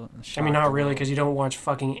 This is a shock I mean, to not the really, world. because you don't watch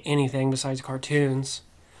fucking anything besides cartoons.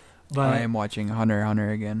 But I am watching Hunter x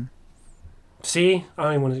Hunter again. see,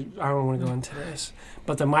 I don't want to go into this.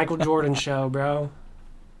 But the Michael Jordan show, bro.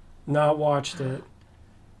 Not watched it.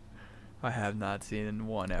 I have not seen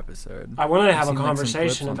one episode. I wanted to I've have a seen, like, some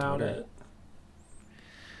conversation clips on about Twitter. it,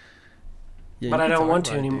 Yeah, but you I can don't talk want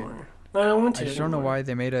to about it, dude. anymore. I don't want to. I just don't know anymore. why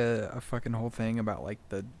they made a fucking whole thing about like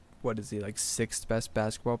the what is he, like, sixth best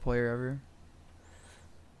basketball player ever?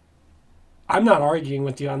 I'm not arguing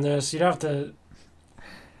with you on this. You'd have to,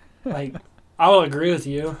 like, I will agree with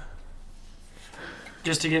you.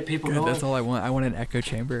 Just to get people Good, going. that's all I want. I want an echo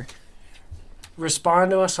chamber.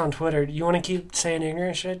 Respond to us on Twitter. You want to keep saying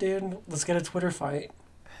ignorant shit, dude? Let's get a Twitter fight.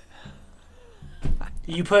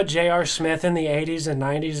 You put J.R. Smith in the 80s and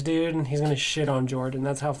 90s, dude, and he's going to shit on Jordan.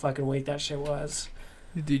 That's how fucking weak that shit was.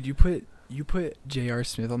 Dude, you put J.R.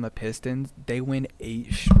 Smith on the Pistons, they win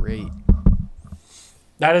 8 straight.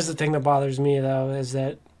 That is the thing that bothers me, though, is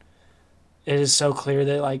that it is so clear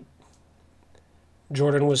that, like,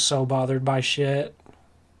 Jordan was so bothered by shit.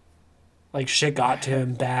 Like, shit got to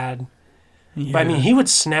him bad. Yeah. But, I mean, he would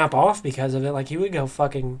snap off because of it. Like, he would go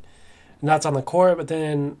fucking nuts on the court, but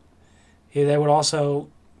then they would also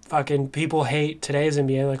fucking... People hate today's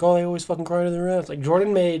NBA. Like, oh, they always fucking cry to the refs. Like,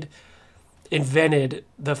 Jordan invented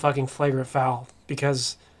the fucking flagrant foul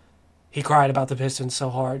because he cried about the Pistons so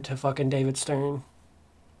hard to fucking David Stern.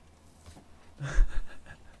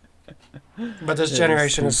 But this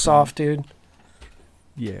generation is soft, dude.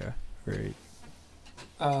 Yeah, right.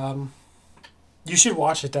 You should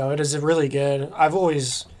watch it, though. It is really good. I've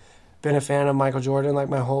always been a fan of Michael Jordan, like,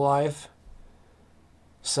 my whole life.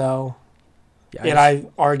 So, Yeah, I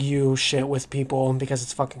argue shit with people because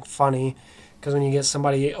it's fucking funny. Because when you get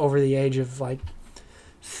somebody over the age of, like,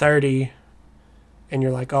 30, and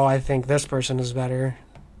you're like, oh, I think this person is better,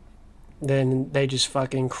 then they just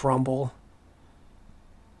fucking crumble.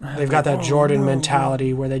 They've got that Jordan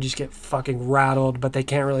mentality where they just get fucking rattled, but they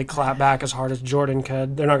can't really clap back as hard as Jordan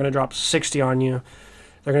could. They're not going to drop 60 on you.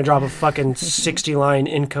 They're going to drop a fucking 60-line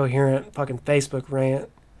incoherent fucking Facebook rant.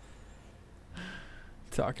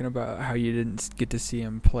 Talking about how you didn't get to see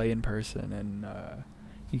him play in person, and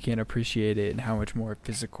you can't appreciate it, and how much more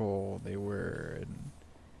physical they were. And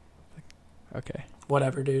okay.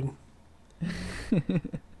 Whatever, dude.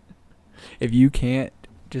 If you can't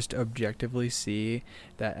just objectively see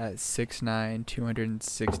that at 6'9",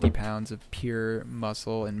 260 pounds of pure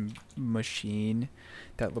muscle and machine,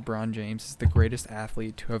 that LeBron James is the greatest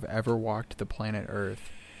athlete to have ever walked the planet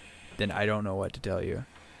Earth, then I don't know what to tell you,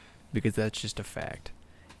 because that's just a fact.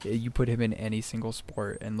 You put him in any single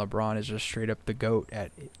sport, and LeBron is just straight up the GOAT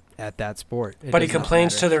at that sport. But he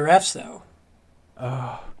complains to the refs, though.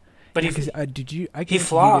 Oh. But he flops. He gets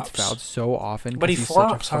fouled so often. But he he's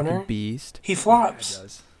flops, such a fucking Hunter. Beast. He flops. Yeah, he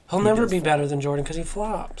does. He'll never be better than Jordan because he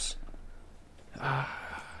flops.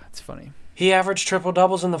 It's funny. He averaged triple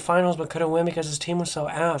doubles in the finals, but couldn't win because his team was so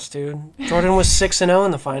ass, dude. Jordan was 6-0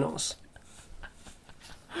 in the finals.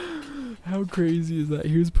 How crazy is that?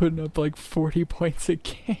 He was putting up like 40 points a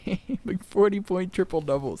game, like 40-point triple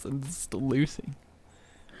doubles, and still losing.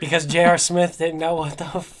 Because J.R. Smith didn't know what the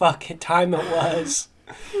fucking time it was.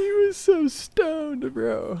 He was so stoned,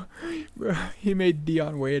 bro. He made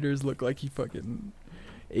Dion Waiters look like he fucking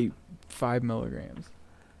ate 5 milligrams.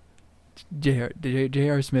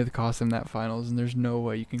 J.R. Smith cost him that finals, and there's no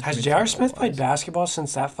way you can. Has J.R. Smith played basketball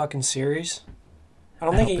since that fucking series? I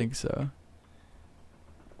don't think so.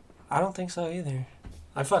 I don't think so either.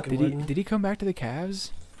 I fucking wouldn't. Did he come back to the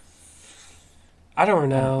Cavs? I don't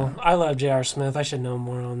know. I love J.R. Smith. I should know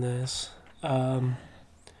more on this.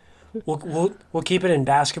 We'll keep it in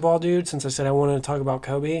basketball, dude, since I said I wanted to talk about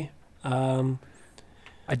Kobe. I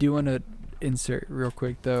do want to insert real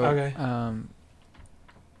quick, though. Okay.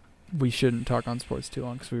 We shouldn't talk on sports too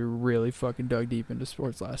long because we really fucking dug deep into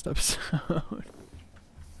sports last episode. I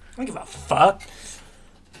don't give a fuck.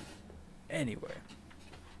 Anyway.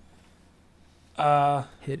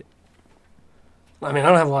 Hit it. I mean, I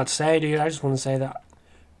don't have a lot to say, dude. I just want to say that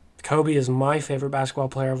Kobe is my favorite basketball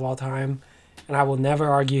player of all time, and I will never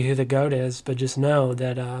argue who the GOAT is, but just know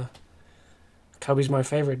that Kobe's my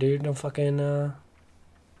favorite, dude. Don't fucking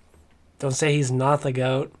don't say he's not the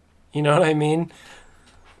GOAT. You know what I mean?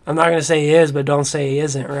 I'm not gonna say he is, but don't say he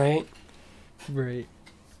isn't, right? Right.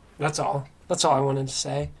 That's all. That's all I wanted to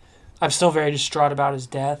say. I'm still very distraught about his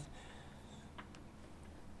death.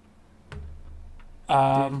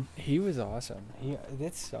 Dude, he was awesome.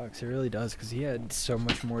 That sucks. It really does, because he had so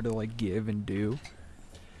much more to like give and do.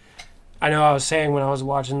 I know I was saying when I was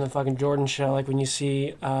watching the fucking Jordan show, like when you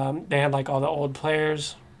see they had like all the old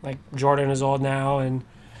players, like Jordan is old now, and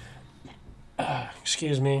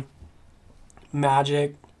excuse me,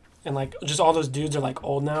 Magic, and like just all those dudes are like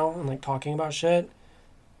old now and like talking about shit,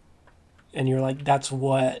 and you're like, that's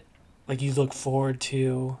what like you look forward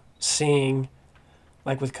to seeing,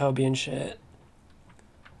 like with Kobe and shit.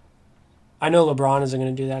 I know LeBron isn't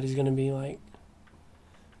going to do that. He's going to be like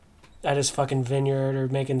at his fucking vineyard or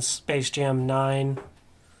making Space Jam 9.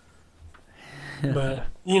 But,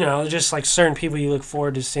 you know, just like certain people you look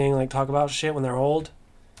forward to seeing like talk about shit when they're old.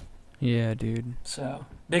 Yeah, dude. So,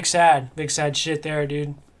 big sad shit there,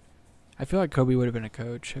 dude. I feel like Kobe would have been a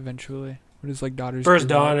coach eventually. With his like daughters. For his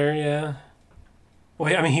grew up. daughter, yeah.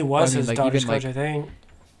 Well, I mean, he was his daughter's coach, I think.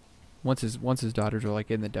 Once his daughters were like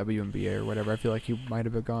in the WNBA or whatever, I feel like he might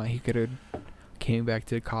have been gone. He could have came back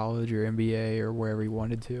to college or NBA or wherever he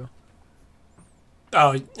wanted to.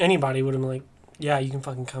 Oh, anybody would have been like, yeah, you can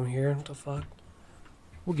fucking come here. What the fuck?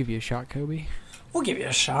 We'll give you a shot, Kobe. We'll give you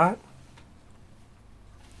a shot.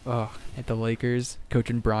 Oh, at the Lakers,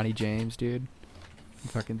 coaching Bronny James, dude. And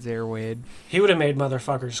fucking Zaire Wade. He would have made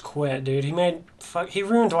motherfuckers quit, dude. He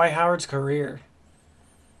ruined Dwight Howard's career.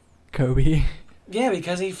 Kobe. Yeah,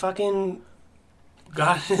 because he fucking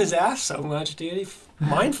got in his ass so much, dude. He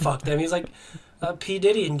mind fucked him. He's like P.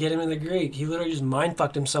 Diddy and Get Him in the Greek. He literally just mind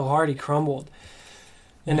fucked him so hard he crumbled.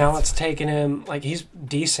 And now it's taken him, like, he's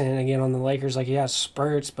decent again on the Lakers. Like, he has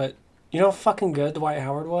spurts, but you know how fucking good Dwight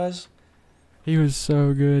Howard was? He was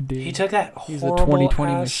so good, dude. He took that He's a horrible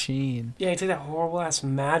 2020 ass, machine. Yeah, he took that horrible ass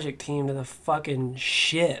Magic team to the fucking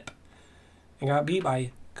ship and got beat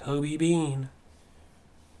by Kobe Bean.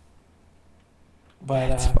 But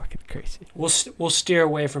That's fucking crazy. we'll steer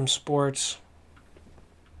away from sports.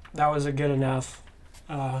 That was a good enough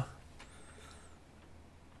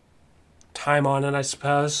time on it, I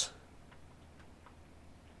suppose.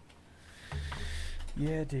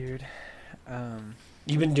 Yeah, dude.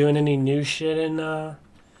 You been doing any new shit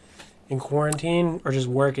in quarantine, or just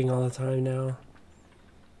working all the time now?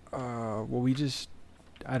 Well,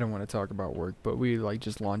 I don't want to talk about work, but we like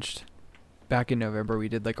just launched back in November. We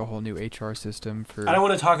did like a whole new HR system for. I don't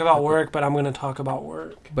want to talk about work, but I'm going to talk about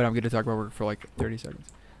work. But I'm going to talk about work for like 30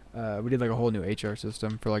 seconds. We did like a whole new HR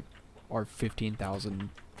system for like our 15,000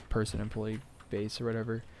 person employee base or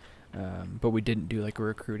whatever. But we didn't do like a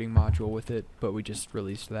recruiting module with it, but we just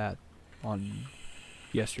released that on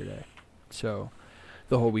yesterday. So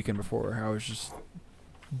the whole weekend before, I was just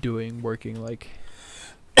working like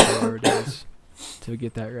 4 days to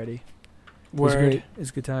get that ready. It was great. It was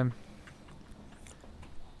a good time.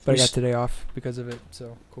 But I got today off because of it,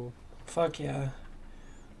 so cool. Fuck yeah.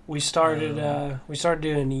 We started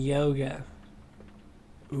doing yoga.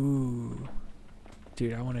 Ooh.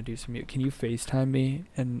 Dude, I want to do some yoga. Can you FaceTime me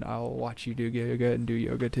and I'll watch you do yoga and do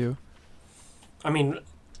yoga too? I mean,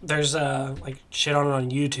 there's like shit on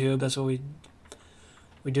YouTube. That's what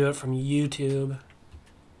we do it from YouTube.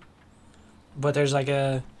 But there's like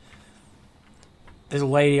there's a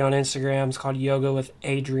lady on Instagram. It's called Yoga with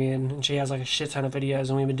Adrian, and she has like a shit ton of videos,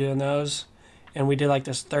 and we've been doing those. And we did like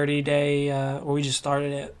this 30-day. We just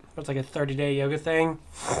started it. It's like a 30-day yoga thing.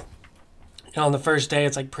 And on the first day,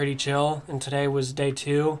 it's like pretty chill, and today was day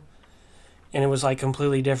 2, and it was like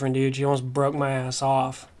completely different, dude. She almost broke my ass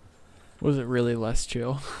off. Was it really less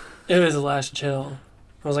chill? It was less chill.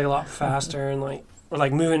 It was like a lot faster, and like we're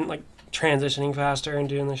like moving, like transitioning faster and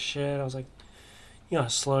doing this shit. I was like, you gotta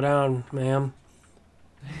slow down, ma'am.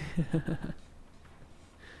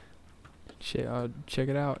 Shit, I'll check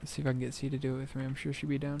it out. See if I can get C to do it with me. I'm sure she'd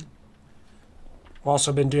be down. I've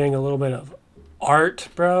also been doing a little bit of art,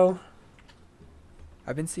 bro.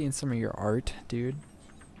 I've been seeing some of your art, dude.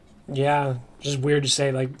 Yeah, just weird to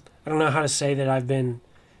say. Like, I don't know how to say that I've been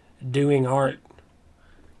doing art.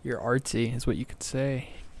 You're artsy, is what you could say.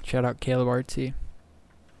 Shout out Caleb Artsy.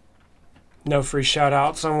 No free shout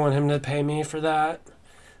outs. I want him to pay me for that.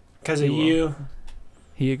 Because of you.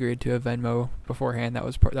 He agreed to a Venmo beforehand. That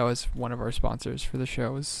was one of our sponsors for the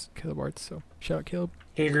show was Caleb Arts. So shout out Caleb.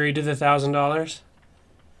 He agreed to the $1,000.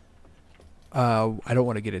 I don't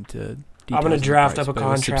want to get into details. I'm gonna draft up a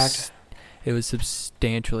contract. It was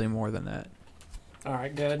substantially more than that. All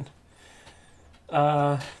right, good.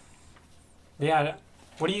 Yeah.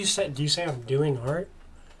 What do you say? Do you say I'm doing art?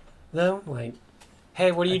 Though, like,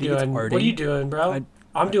 hey, what are you doing? What are you doing, bro?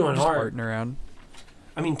 I'm doing just art. Arting around.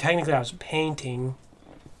 I mean, technically, I was painting.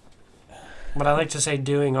 But I like to say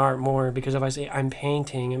doing art more because if I say I'm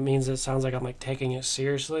painting, it means it sounds like I'm like taking it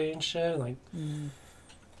seriously and shit. Like,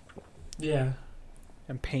 yeah.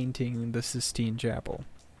 I'm painting the Sistine Chapel.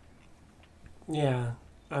 Yeah.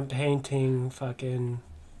 I'm painting fucking...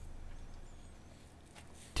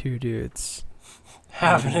 2 dudes.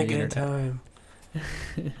 Having a good time.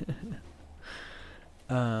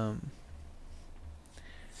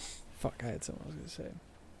 Fuck, I had something I was going to say.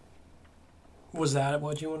 Was that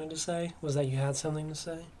what you wanted to say? Was that you had something to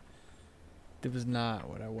say? It was not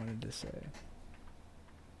what I wanted to say.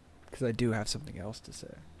 Because I do have something else to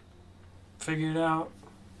say. Figure it out.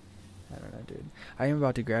 I don't know, dude. I am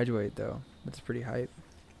about to graduate, though. That's pretty hype.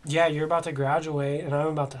 Yeah, you're about to graduate, and I'm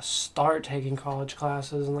about to start taking college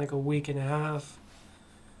classes in like a week and a half.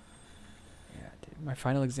 Yeah, dude. My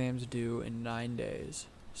final exam's due in 9 days,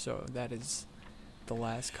 so that is the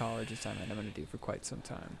last college assignment I'm gonna do for quite some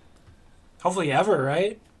time. Hopefully ever,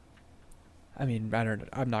 right? I mean, I don't.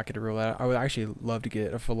 I'm not gonna rule out. I would actually love to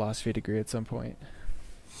get a philosophy degree at some point.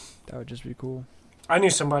 That would just be cool. I knew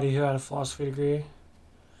somebody who had a philosophy degree.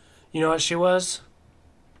 You know what she was?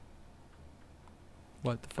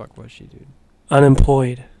 What the fuck was she, dude?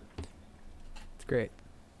 Unemployed. It's great.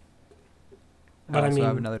 But I also mean,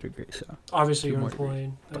 have another degree, so obviously two you're more employed.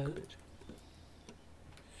 degrees. Fuck But a bitch.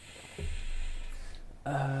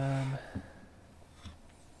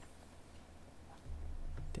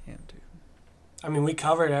 Damn, dude. I mean, we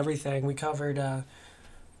covered everything. We covered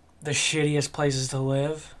the shittiest places to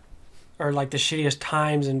live, or like the shittiest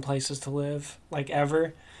times and places to live, like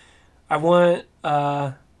ever. I want.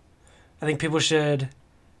 I think people should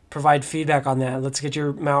provide feedback on that. Let's get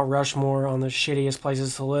your Mount Rushmore on the shittiest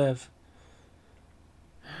places to live.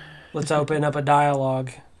 Let's open up a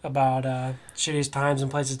dialogue about shittiest times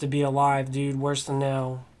and places to be alive, dude. Worse than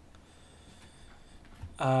now.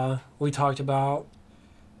 We talked about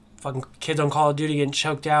fucking kids on Call of Duty getting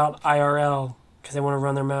choked out IRL because they want to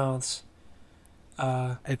run their mouths.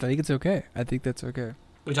 I think it's okay. I think that's okay.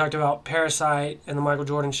 We talked about Parasite and the Michael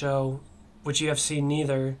Jordan Show, which you have seen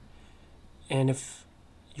neither. And if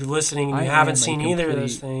you're listening and you haven't seen either of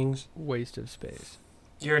those things, Waste of space.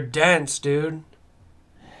 you're dense, dude.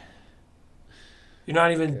 You're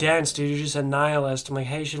not even Okay. dense, dude. You're just a nihilist. I'm like,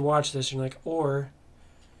 hey, you should watch this. And you're like, or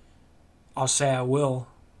I'll say I will.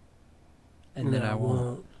 And then I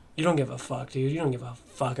won't. You don't give a fuck, dude. You don't give a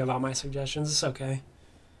fuck about my suggestions. It's okay.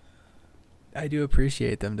 I do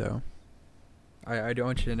appreciate them, though. I don't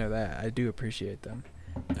want you to know that. I do appreciate them.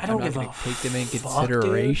 I don't give I'm a not gonna take them in fuck,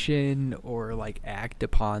 consideration or like act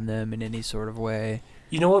upon them in any sort of way.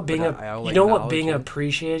 You know what being But I'll you know what acknowledge being it.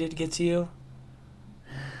 appreciated gets you?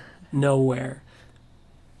 Nowhere.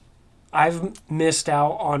 I've missed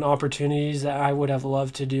out on opportunities that I would have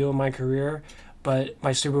loved to do in my career, but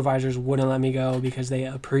my supervisors wouldn't let me go because they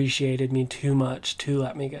appreciated me too much to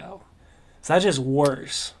let me go. So that's just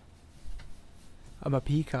worse. I'm a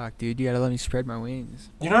peacock, dude. You gotta let me spread my wings.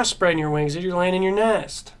 You're not spreading your wings, dude. You're laying in your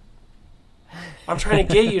nest. I'm trying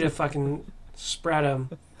to get you to fucking spread them.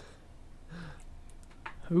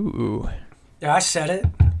 Ooh. Yeah, I said it.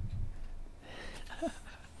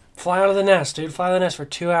 Fly out of the nest, dude. Fly out of the nest for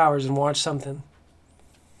 2 hours and watch something.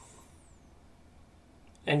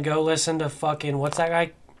 And go listen to fucking what's that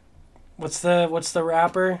guy? What's the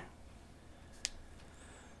rapper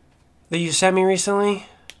that you sent me recently?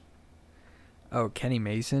 Oh, Kenny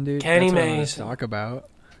Mason, dude. Kenny That's what I wanted to Mason. talk about.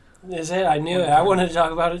 Is it? I knew it. I wanted to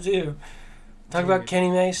talk about it too. Talk about Dude.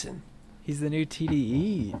 Kenny Mason. He's the new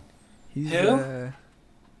TDE. He's Who?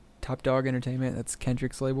 Top Dog Entertainment. That's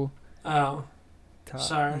Kendrick's label. Oh,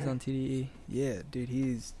 Sorry. He's on TDE. Yeah, dude.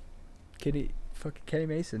 He's Kenny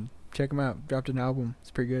Mason. Check him out. Dropped an album.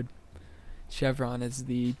 It's pretty good. Chevron is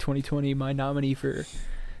the 2020 my nominee for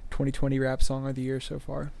 2020 Rap Song of the Year so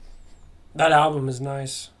far. that album is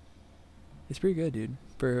nice. It's pretty good, dude.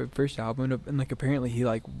 For a first album, and like apparently he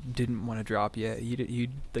like didn't want to drop yet. He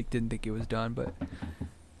like didn't think it was done, but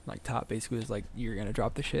like Top basically was like, "You're gonna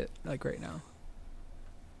drop the shit like right now."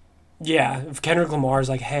 Yeah, if Kendrick Lamar's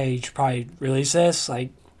like, hey, you should probably release this, like,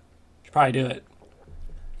 you should probably do it.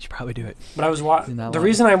 You should probably do it. But I was He's not the lying.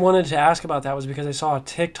 reason I wanted to ask about that was because I saw a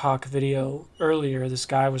TikTok video earlier. This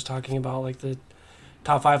guy was talking about like the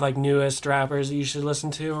top 5 like newest rappers that you should listen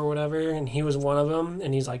to or whatever, and he was one of them.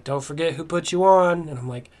 And he's like, "Don't forget who put you on." And I'm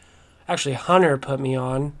like, "Actually, Hunter put me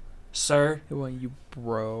on, sir." Who want you,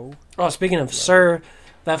 bro? Oh, speaking of sir,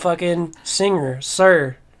 that fucking singer,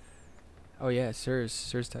 Sir. Oh yeah, Sir's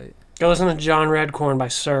tight. Go listen to John Redcorn by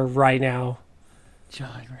Sir right now.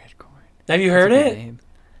 John Redcorn. Have you That's a heard good it? name.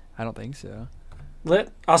 I don't think so.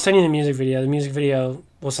 I'll send you the music video. The music video,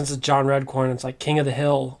 well, since it's John Redcorn, it's like King of the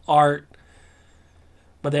Hill art,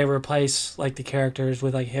 but they replace like the characters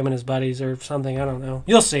with like him and his buddies or something. I don't know.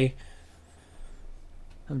 You'll see.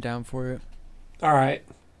 I'm down for it. All right.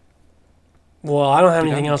 Well, I don't have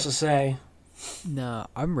Dude, anything I'm- else to say. Nah,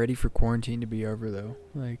 I'm ready for quarantine to be over though.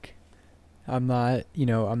 Like, I'm not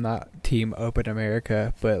team open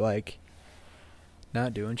America, but like,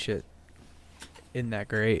 not doing shit isn't that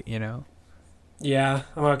great, you know? Yeah,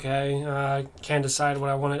 I'm okay. I can't decide what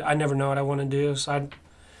I want to. I never know what I want to do, so I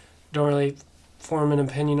don't really form an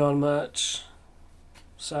opinion on much.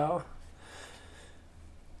 So,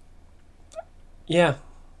 yeah.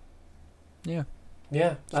 Yeah.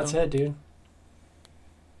 Yeah, that's So- it, dude.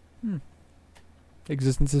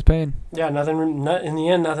 Existence is pain. Yeah, nothing. In the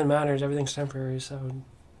end, nothing matters. Everything's temporary. So,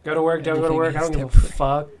 go to work. Don't go to Everything work. I is don't give a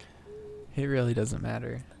temporary. fuck. It really doesn't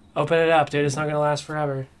matter. Open it up, dude. It's not gonna last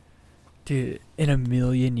forever. Dude, in a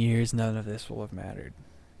million years, none of this will have mattered.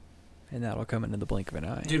 And that'll come into the blink of an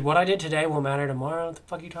eye. Dude, what I did today won't matter tomorrow. What the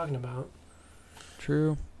fuck are you talking about?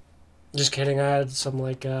 True. Just kidding. I had some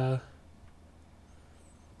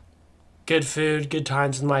good food, good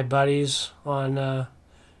times with my buddies on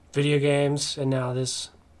video games, and now this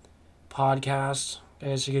podcast. I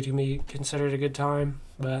guess it could be considered a good time,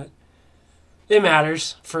 but it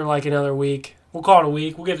matters for like another week. We'll call it a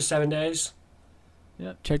week. We'll give it 7 days.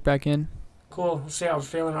 Yep. Check back in. Cool. We'll see how we're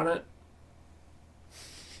feeling on it.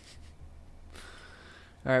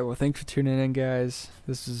 All right. Well, thanks for tuning in, guys.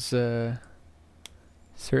 This is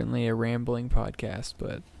certainly a rambling podcast,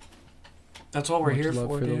 but That's what we're much here love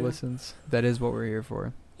for, the dude. listens. That is what we're here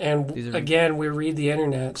for. And These are- again, we read the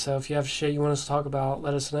internet, so if you have shit you want us to talk about,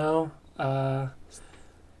 let us know.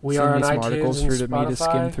 We Send are me on some iTunes articles and for me to skim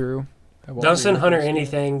Spotify. through. I won't Don't read send it Hunter first.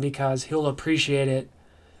 anything because he'll appreciate it,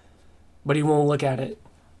 but he won't look at it.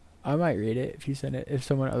 I might read it if you send it. If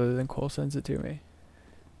someone other than Cole sends it to me.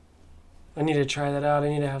 I need to try that out. I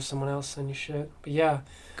need to have someone else send you shit. But yeah,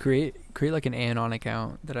 Create like an Anon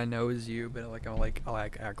account that I know is you, but I'll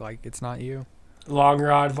act like it's not you.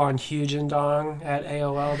 Longrod von Hugendong at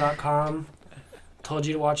AOL.com. Told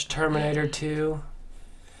you to watch Terminator 2.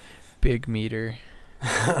 Big meter.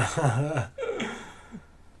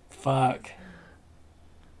 Fuck.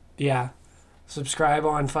 Yeah. Subscribe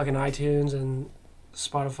on fucking iTunes and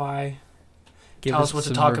Spotify. Give Tell us us what to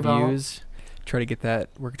some talk reviews. Try to get that.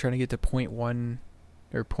 We're trying to get to 0.1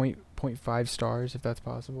 or 0.5 stars if that's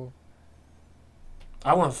possible.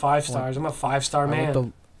 I want 5 stars. I'm a 5-star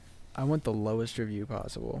man. I want the lowest review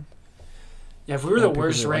possible. Yeah, if we were I the want people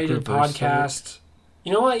worst to, like, rated reverse podcast,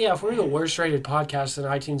 you know what? Yeah, if we were the worst rated podcast in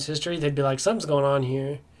iTunes history, they'd be like, something's going on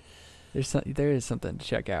here. There is something to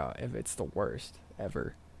check out if it's the worst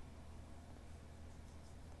ever.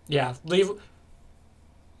 Yeah, leave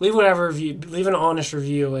whatever review, leave an honest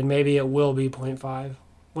review, and maybe it will be 0.5.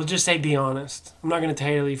 We'll just say be honest. I'm not going to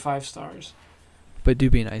tell you to leave 5 stars. But do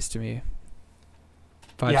be nice to me.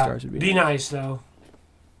 5 stars would be Be nice, though.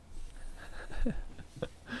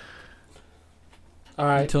 All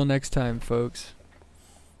right. Until next time, folks.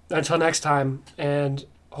 Until next time, and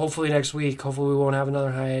hopefully next week. Hopefully we won't have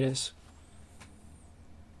another hiatus.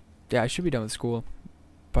 Yeah, I should be done with school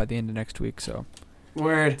by the end of next week, so.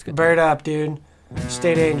 Word. It's good Bird up, dude.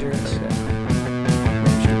 Stay dangerous. Bird up.